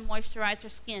soften and moisturize her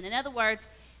skin. In other words,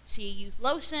 she used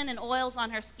lotion and oils on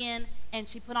her skin, and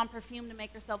she put on perfume to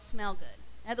make herself smell good.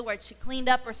 In other words, she cleaned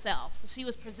up herself. So she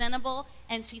was presentable,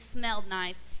 and she smelled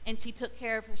nice, and she took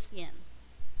care of her skin.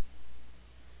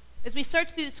 As we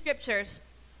search through the scriptures,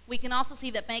 we can also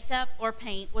see that makeup or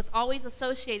paint was always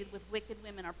associated with wicked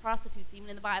women or prostitutes, even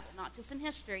in the Bible, not just in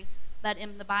history, but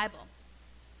in the Bible.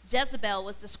 Jezebel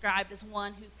was described as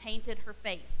one who painted her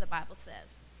face, the Bible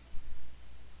says.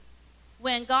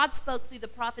 When God spoke through the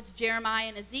prophets Jeremiah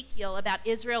and Ezekiel about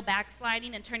Israel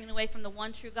backsliding and turning away from the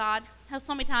one true God, how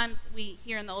so many times we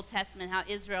hear in the Old Testament how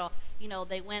Israel,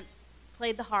 they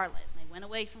played the harlot, and they went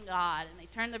away from God, and they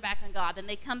turned their back on God, and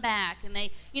they come back, and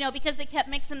they, because they kept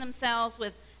mixing themselves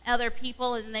with other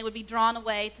people, and they would be drawn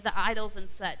away to the idols and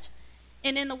such.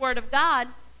 And in the Word of God,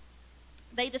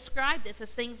 they describe this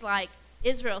as things like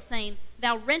Israel saying,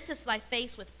 thou rentest thy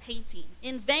face with painting.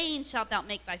 In vain shalt thou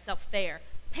make thyself fair.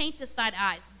 Paintest thine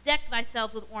eyes. Deck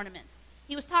thyself with ornaments.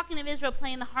 He was talking of Israel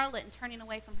playing the harlot and turning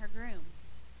away from her groom.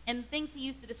 And the things he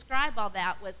used to describe all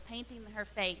that was painting her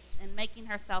face and making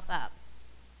herself up.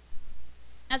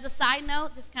 As a side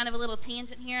note, just kind of a little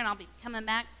tangent here, and I'll be coming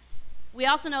back. We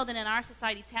also know that in our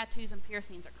society, tattoos and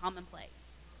piercings are commonplace.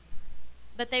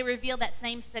 But they reveal that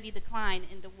same steady decline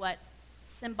into what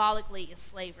symbolically is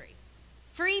slavery.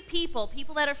 Free people,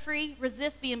 people that are free,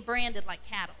 resist being branded like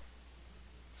cattle.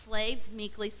 Slaves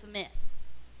meekly submit.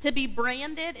 To be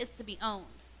branded is to be owned.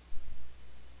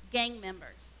 Gang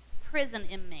members, prison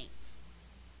inmates.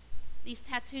 These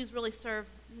tattoos really serve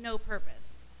no purpose.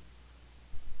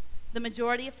 The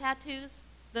majority of tattoos,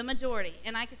 the majority,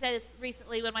 and I could say this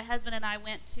recently when my husband and I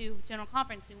went to General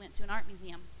Conference, we went to an art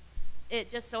museum. It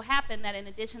just so happened that in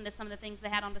addition to some of the things they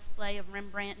had on display of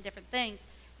Rembrandt and different things,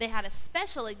 they had a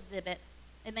special exhibit,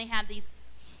 and they had these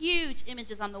huge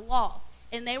images on the wall,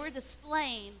 and they were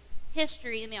displaying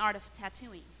history in the art of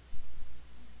tattooing.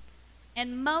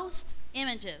 And most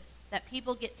images that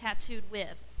people get tattooed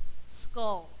with,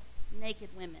 skulls, naked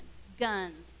women,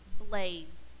 guns,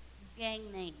 blades,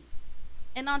 gang names.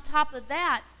 And on top of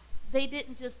that, they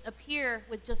didn't just appear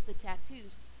with just the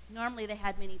tattoos. Normally they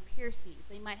had many piercings.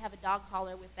 They might have a dog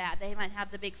collar with that. They might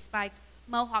have the big spiked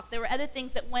mohawk. There were other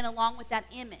things that went along with that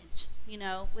image,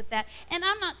 with that. And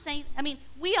I'm not saying,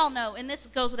 we all know, and this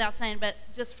goes without saying, but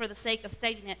just for the sake of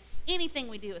stating it, anything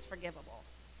we do is forgivable.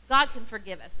 God can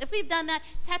forgive us. If we've done that,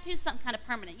 tattoo's something kind of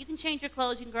permanent. You can change your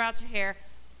clothes, you can grow out your hair.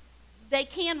 They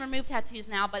can remove tattoos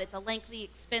now, but it's a lengthy,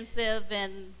 expensive,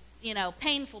 and,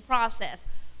 painful process.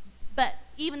 But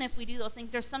even if we do those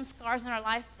things, there's some scars in our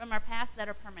life from our past that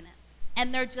are permanent.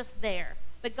 And they're just there.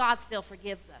 But God still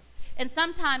forgives us. And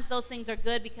sometimes those things are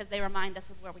good because they remind us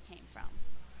of where we came from.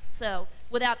 So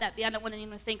without that, I don't want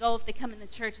anyone to think, if they come in the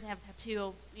church and have a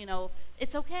tattoo,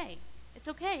 it's okay. It's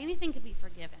okay. Anything can be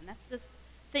forgiven. That's just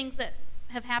things that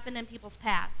have happened in people's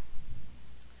past.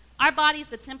 Our body is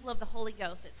the temple of the Holy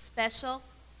Ghost. It's special.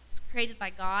 It's created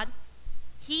by God.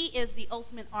 He is the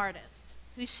ultimate artist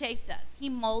who shaped us. He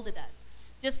molded us.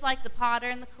 Just like the potter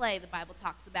and the clay, the Bible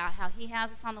talks about how he has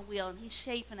us on the wheel and he's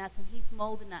shaping us and he's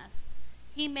molding us.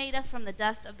 He made us from the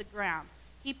dust of the ground.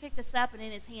 He picked us up, and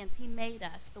in his hands he made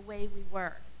us the way we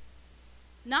were.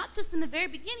 Not just in the very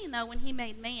beginning, though, when he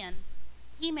made man.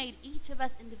 He made each of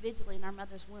us individually in our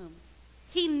mother's wombs.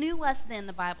 He knew us then,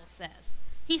 the Bible says.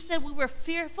 He said we were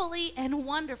fearfully and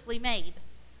wonderfully made.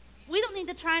 We don't need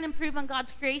to try and improve on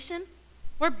God's creation.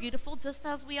 We're beautiful just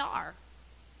as we are.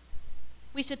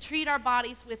 We should treat our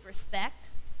bodies with respect,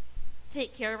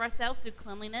 take care of ourselves through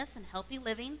cleanliness and healthy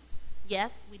living.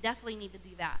 Yes, we definitely need to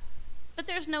do that. But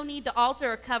there's no need to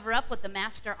alter or cover up what the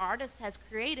master artist has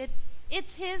created.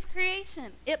 It's his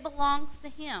creation. It belongs to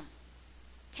him.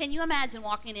 Can you imagine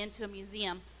walking into a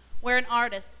museum where an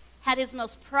artist had his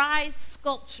most prized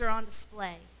sculpture on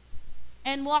display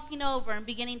and walking over and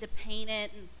beginning to paint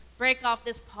it and break off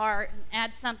this part and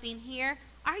add something here?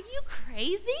 Are you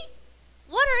crazy?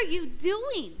 What are you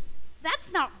doing?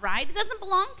 That's not right. It doesn't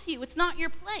belong to you. It's not your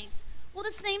place. Well,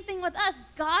 the same thing with us.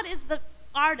 God is the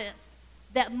artist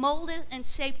that molded and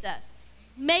shaped us,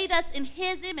 made us in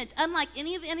his image, unlike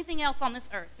anything else on this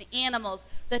earth, the animals,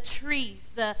 the trees,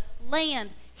 the land.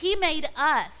 He made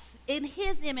us in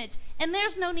his image, and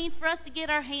there's no need for us to get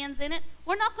our hands in it.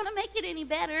 We're not going to make it any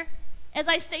better. As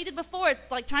I stated before,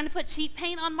 it's like trying to put cheap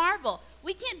paint on marble.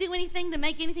 We can't do anything to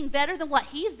make anything better than what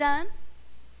he's done.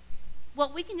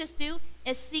 What we can just do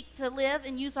is seek to live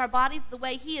and use our bodies the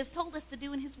way he has told us to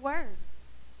do in his word.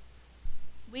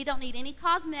 We don't need any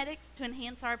cosmetics to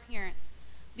enhance our appearance.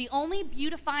 The only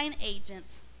beautifying agent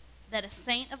that a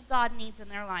saint of God needs in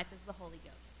their life is the Holy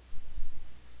Ghost.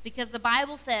 Because the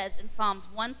Bible says in Psalms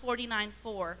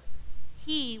 149:4,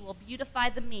 he will beautify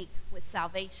the meek with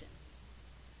salvation.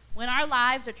 When our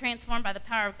lives are transformed by the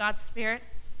power of God's Spirit,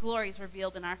 glory is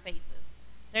revealed in our faces.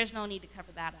 There's no need to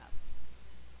cover that up.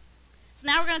 So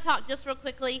now we're going to talk just real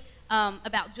quickly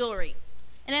about jewelry.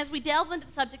 And as we delve into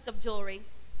the subject of jewelry,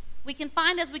 we can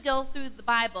find as we go through the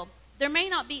Bible, there may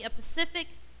not be a specific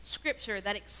scripture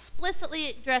that explicitly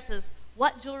addresses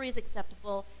what jewelry is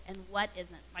acceptable and what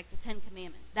isn't, like the 10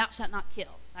 Commandments. Thou shalt not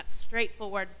kill. That's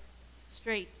straightforward,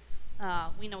 straight.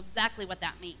 We know exactly what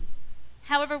that means.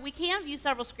 However, we can view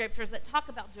several scriptures that talk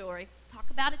about jewelry, talk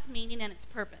about its meaning and its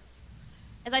purpose.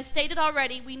 As I stated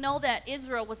already, we know that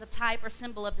Israel was a type or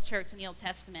symbol of the church in the Old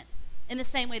Testament, in the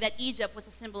same way that Egypt was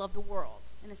a symbol of the world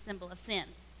and a symbol of sin.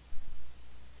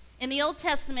 In the Old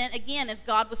Testament, again, as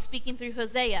God was speaking through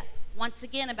Hosea, once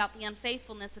again about the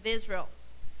unfaithfulness of Israel,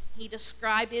 he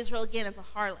described Israel again as a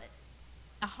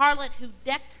harlot who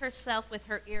decked herself with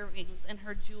her earrings and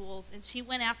her jewels, and she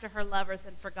went after her lovers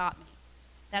and forgot me.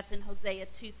 That's in Hosea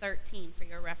 2:13 for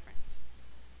your reference.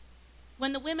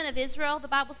 When the women of Israel, the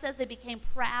Bible says, they became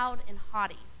proud and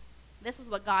haughty. This is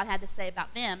what God had to say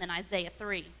about them in Isaiah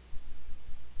 3.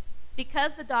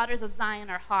 Because the daughters of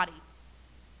Zion are haughty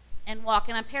and walk,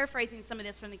 and I'm paraphrasing some of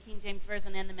this from the King James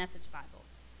Version and the Message Bible.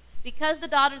 Because the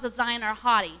daughters of Zion are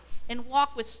haughty and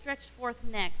walk with stretched forth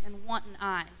necks and wanton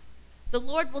eyes, the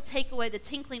Lord will take away the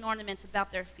tinkling ornaments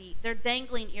about their feet, their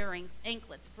dangling earrings,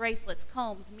 anklets, bracelets,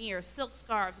 combs, mirrors, silk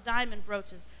scarves, diamond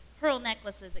brooches, pearl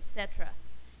necklaces, etc.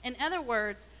 In other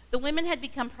words, the women had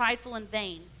become prideful and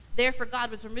vain. Therefore, God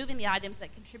was removing the items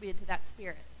that contributed to that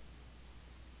spirit.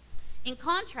 In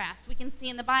contrast, we can see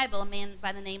in the Bible a man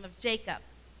by the name of Jacob.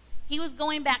 He was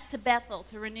going back to Bethel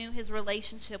to renew his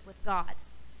relationship with God.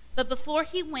 But before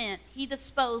he went, he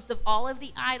disposed of all of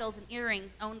the idols and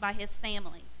earrings owned by his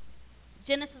family.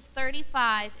 Genesis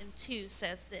 35:2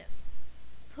 says this,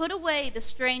 "Put away the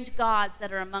strange gods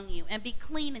that are among you, and be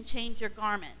clean and change your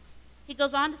garments." He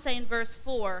goes on to say in verse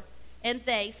 4, "And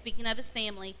they," speaking of his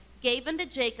family, "gave unto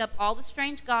Jacob all the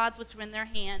strange gods which were in their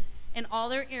hand, and all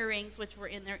their earrings which were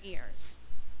in their ears."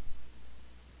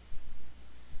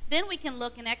 Then we can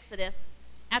look in Exodus,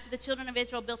 after the children of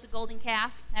Israel built the golden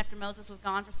calf, after Moses was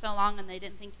gone for so long and they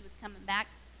didn't think he was coming back,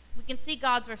 we can see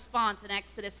God's response in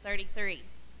Exodus 33.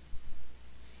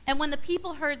 "And when the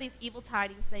people heard these evil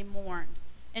tidings, they mourned,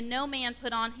 and no man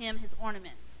put on him his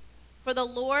ornaments. For the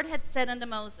Lord had said unto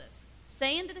Moses,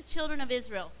 Say unto the children of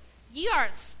Israel, Ye are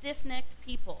a stiff-necked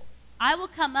people. I will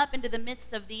come up into the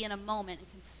midst of thee in a moment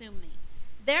and consume thee.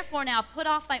 Therefore now put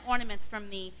off thy ornaments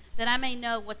from thee, that I may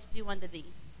know what to do unto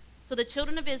thee. So the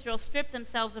children of Israel stripped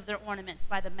themselves of their ornaments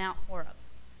by the Mount Horeb."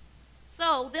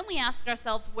 So then we ask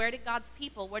ourselves, where did God's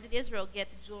people, where did Israel get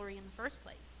the jewelry in the first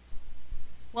place?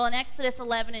 Well, in Exodus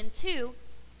 11:2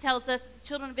 tells us that the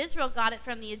children of Israel got it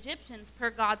from the Egyptians per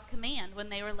God's command when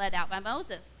they were led out by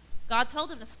Moses. God told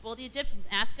them to spoil the Egyptians.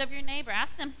 Ask of your neighbor.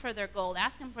 Ask them for their gold.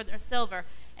 Ask them for their silver.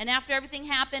 And after everything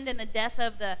happened and the death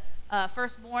of the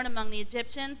firstborn among the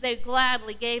Egyptians, they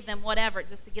gladly gave them whatever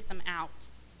just to get them out.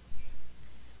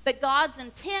 But God's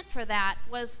intent for that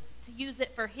was to use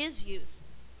it for his use,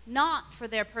 not for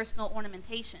their personal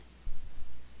ornamentation.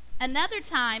 Another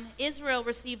time, Israel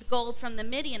received gold from the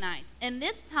Midianites, and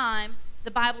this time,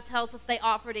 the Bible tells us they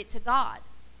offered it to God.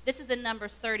 This is in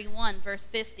Numbers 31, verse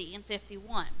 50 and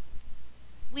 51.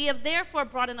 "We have therefore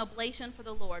brought an oblation for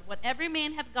the Lord, what every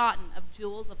man hath gotten of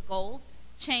jewels of gold,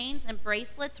 chains and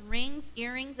bracelets, rings,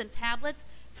 earrings, and tablets,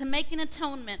 to make an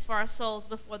atonement for our souls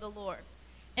before the Lord.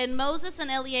 And Moses and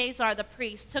Eleazar the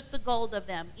priest took the gold of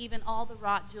them, even all the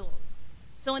wrought jewels."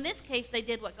 So in this case, they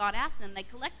did what God asked them. They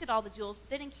collected all the jewels, but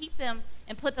they didn't keep them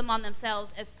and put them on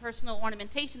themselves as personal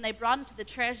ornamentation. They brought them to the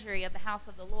treasury of the house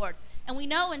of the Lord. And we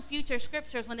know in future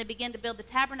scriptures, when they began to build the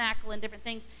tabernacle and different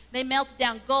things, they melted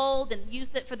down gold and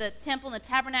used it for the temple and the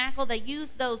tabernacle. They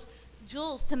used those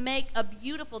jewels to make a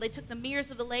beautiful, they took the mirrors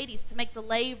of the ladies to make the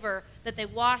laver that they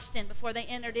washed in before they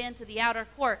entered into the outer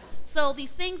court. So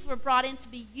these things were brought in to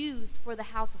be used for the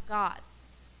house of God.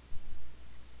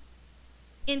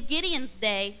 In Gideon's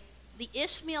day, the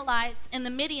Ishmaelites and the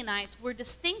Midianites were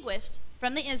distinguished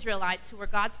from the Israelites, who were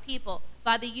God's people,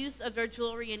 by the use of their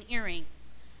jewelry and earrings.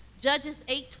 Judges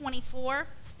 8:24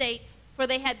 states, "For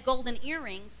they had golden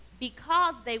earrings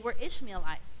because they were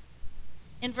Ishmaelites."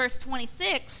 In verse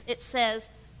 26, it says,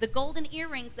 "The golden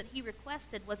earrings that he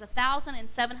requested was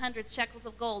 1,700 shekels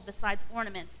of gold, besides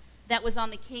ornaments, that was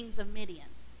on the kings of Midian."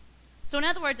 So in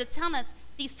other words, it's telling us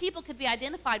these people could be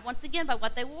identified once again by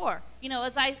what they wore. You know,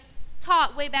 as I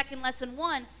taught way back in lesson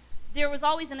 1, there was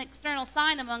always an external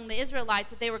sign among the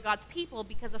Israelites that they were God's people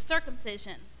because of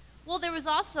circumcision. Well, there was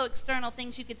also external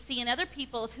things you could see in other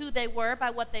people of who they were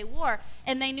by what they wore.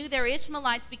 And they knew they were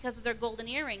Ishmaelites because of their golden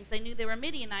earrings. They knew they were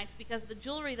Midianites because of the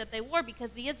jewelry that they wore,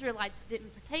 because the Israelites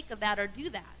didn't partake of that or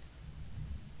do that.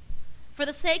 For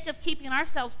the sake of keeping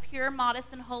ourselves pure,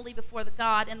 modest, and holy before the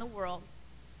God and the world,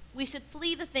 we should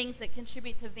flee the things that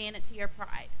contribute to vanity or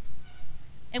pride.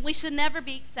 And we should never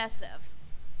be excessive.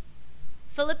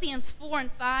 Philippians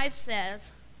 4:5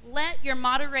 says, "Let your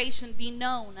moderation be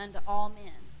known unto all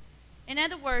men." In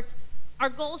other words, our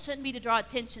goal shouldn't be to draw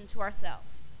attention to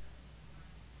ourselves.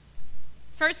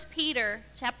 1 Peter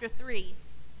chapter 3,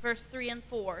 verse 3 and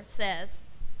 4 says,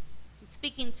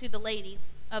 speaking to the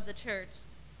ladies of the church,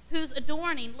 "Whose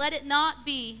adorning, let it not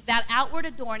be that outward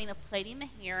adorning of plaiting the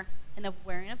hair and of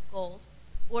wearing of gold,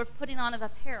 or of putting on of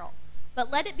apparel, but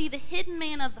let it be the hidden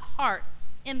man of the heart,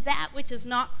 in that which is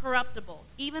not corruptible,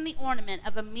 even the ornament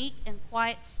of a meek and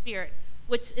quiet spirit,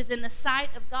 which is in the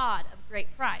sight of God of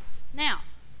great price." Now,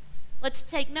 let's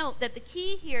take note that the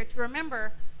key here to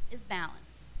remember is balance.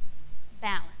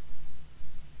 Balance.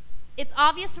 It's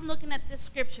obvious from looking at this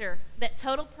scripture that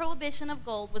total prohibition of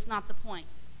gold was not the point.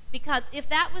 Because if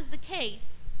that was the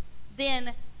case,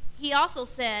 then he also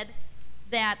said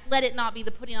that let it not be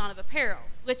the putting on of apparel,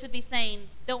 which would be saying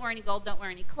don't wear any gold, don't wear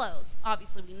any clothes.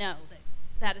 Obviously, we know that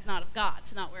that is not of God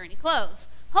to not wear any clothes.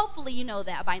 Hopefully you know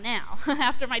that by now,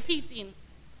 after my teaching.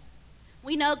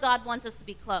 We know God wants us to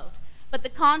be clothed. But the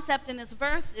concept in this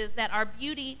verse is that our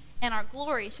beauty and our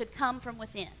glory should come from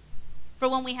within. For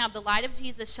when we have the light of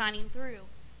Jesus shining through,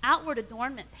 outward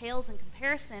adornment pales in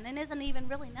comparison and isn't even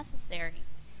really necessary.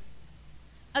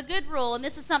 A good rule, and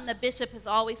this is something the bishop has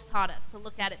always taught us, to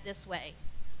look at it this way.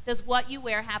 Does what you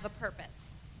wear have a purpose?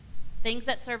 Things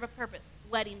that serve a purpose.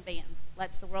 Wedding band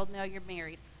lets the world know you're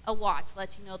married. A watch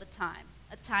lets you know the time.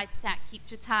 A tie tack keeps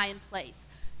your tie in place.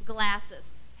 Glasses,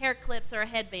 hair clips, or a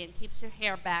headband keeps your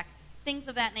hair back. Things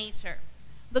of that nature.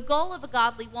 The goal of a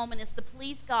godly woman is to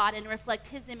please God and reflect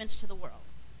his image to the world.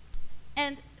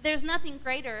 And there's nothing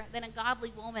greater than a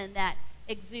godly woman that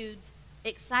exudes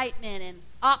excitement and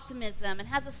optimism and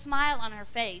has a smile on her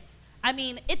face. I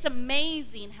mean, it's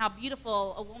amazing how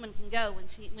beautiful a woman can go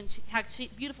how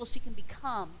beautiful she can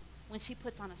become when she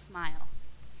puts on a smile.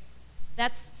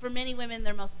 That's, for many women,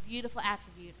 their most beautiful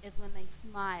attribute is when they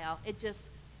smile.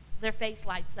 Their face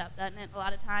lights up, doesn't it, a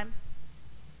lot of times?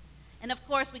 And of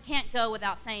course, we can't go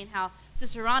without saying how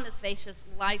Sister Rhonda's face just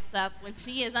lights up when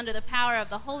she is under the power of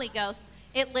the Holy Ghost.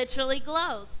 It literally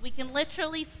glows. We can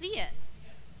literally see it.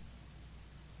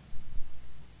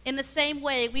 In the same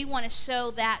way, we want to show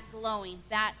that glowing,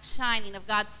 that shining of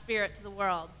God's Spirit to the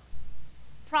world.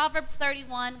 Proverbs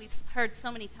 31, we've heard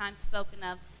so many times spoken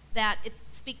of, that it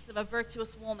speaks of a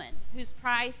virtuous woman whose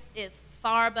price is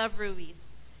far above rubies.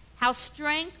 How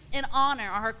strength and honor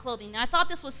are her clothing. Now, I thought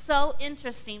this was so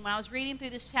interesting when I was reading through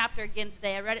this chapter again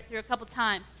today. I read it through a couple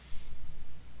times.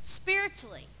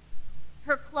 Spiritually,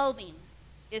 her clothing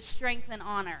is strength and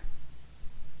honor.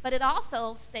 But it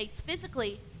also states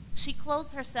physically, she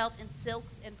clothes herself in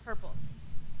silks and purples.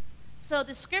 So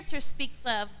the scripture speaks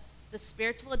of the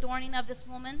spiritual adorning of this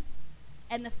woman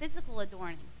and the physical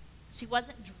adorning. She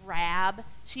wasn't drab.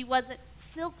 She wasn't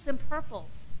silks and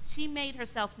purples. She made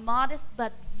herself modest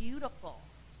but beautiful.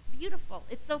 Beautiful.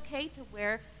 It's okay to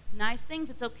wear nice things.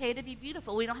 It's okay to be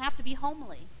beautiful. We don't have to be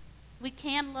homely. We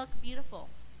can look beautiful.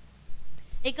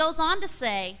 It goes on to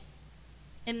say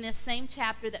in this same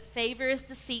chapter that favor is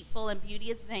deceitful and beauty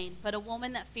is vain, but a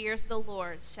woman that fears the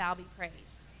Lord shall be praised.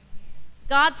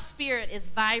 God's Spirit is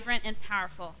vibrant and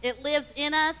powerful. It lives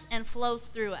in us and flows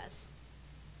through us.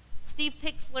 Steve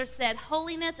Pixler said,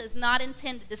 holiness is not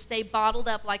intended to stay bottled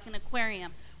up like an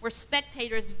aquarium where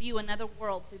spectators view another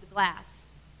world through the glass.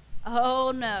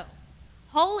 Oh no.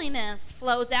 Holiness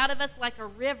flows out of us like a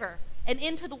river and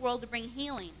into the world to bring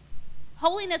healing.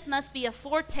 Holiness must be a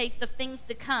foretaste of things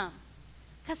to come.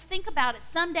 Because think about it,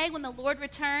 someday when the Lord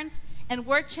returns and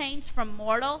we're changed from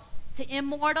mortal to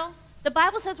immortal, the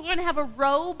Bible says we're going to have a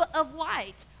robe of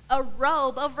white, a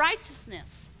robe of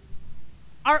righteousness.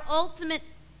 Our ultimate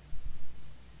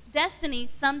destiny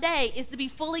someday is to be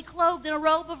fully clothed in a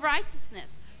robe of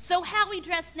righteousness. So how we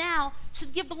dress now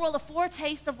should give the world a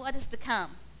foretaste of what is to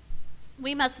come.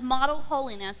 We must model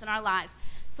holiness in our lives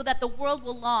so that the world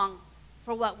will long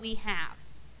for what we have.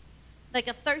 Like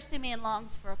a thirsty man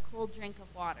longs for a cool drink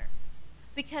of water.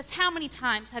 Because how many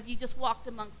times have you just walked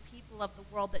amongst people of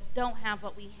the world that don't have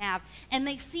what we have, and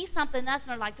they see something in us and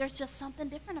they're like, there's just something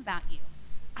different about you.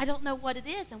 I don't know what it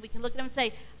is. And we can look at them and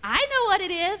say, I know what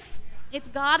it is. It's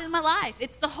God in my life.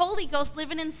 It's the Holy Ghost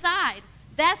living inside.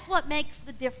 That's what makes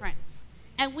the difference.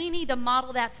 And we need to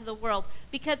model that to the world.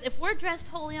 Because if we're dressed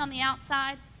holy on the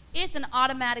outside, it's an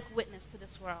automatic witness to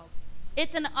this world.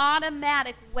 It's an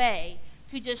automatic way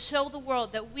to just show the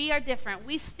world that we are different.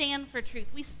 We stand for truth.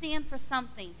 We stand for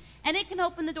something. And it can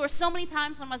open the door. So many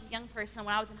times when I was a young person,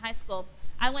 when I was in high school,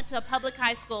 I went to a public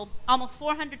high school, almost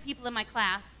 400 people in my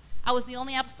class. I was the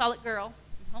only apostolic girl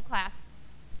in the whole class.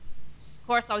 Of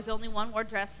course, I was the only one, wore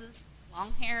dresses,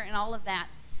 long hair, and all of that.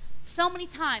 So many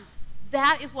times,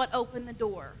 that is what opened the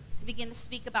door to begin to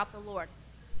speak about the Lord.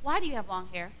 Why do you have long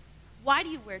hair? Why do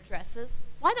you wear dresses?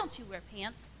 Why don't you wear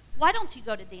pants? Why don't you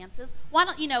go to dances? Why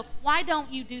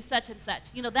don't you do such and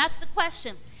such? That's the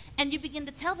question. And you begin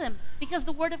to tell them, because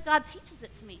the Word of God teaches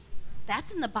it to me.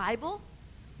 That's in the Bible.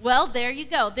 Well, there you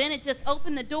go. Then it just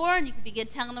opened the door, and you can begin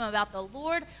telling them about the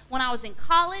Lord. When I was in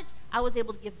college, I was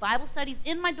able to give Bible studies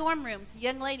in my dorm room to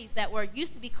young ladies that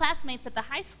used to be classmates at the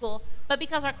high school, but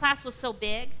because our class was so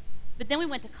big, but then we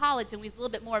went to college, and we was a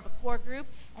little bit more of a core group,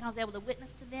 and I was able to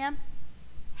witness to them.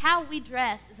 How we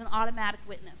dress is an automatic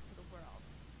witness to the world.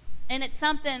 And it's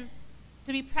something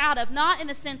to be proud of, not in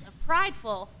the sense of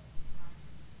prideful,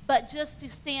 but just to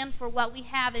stand for what we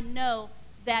have and know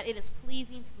that it is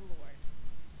pleasing to the Lord.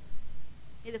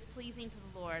 It is pleasing to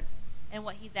the Lord and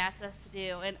what he's asked us to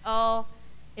do. And oh,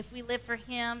 if we live for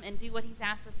him and do what he's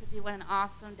asked us to do, what an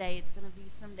awesome day it's going to be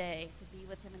someday to be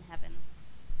with him in heaven.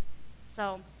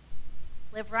 So,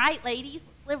 live right, ladies.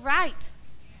 Live right.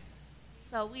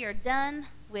 So we are done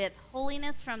with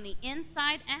holiness from the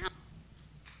inside out.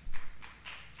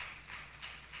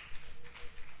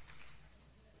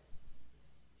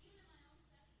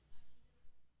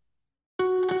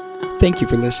 Thank you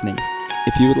for listening.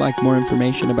 If you would like more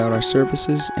information about our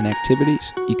services and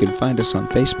activities, you can find us on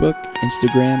Facebook,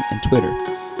 Instagram, and Twitter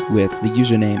with the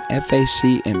username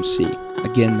FACMC.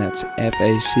 Again, that's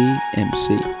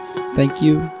FACMC. Thank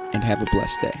you, and have a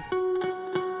blessed day.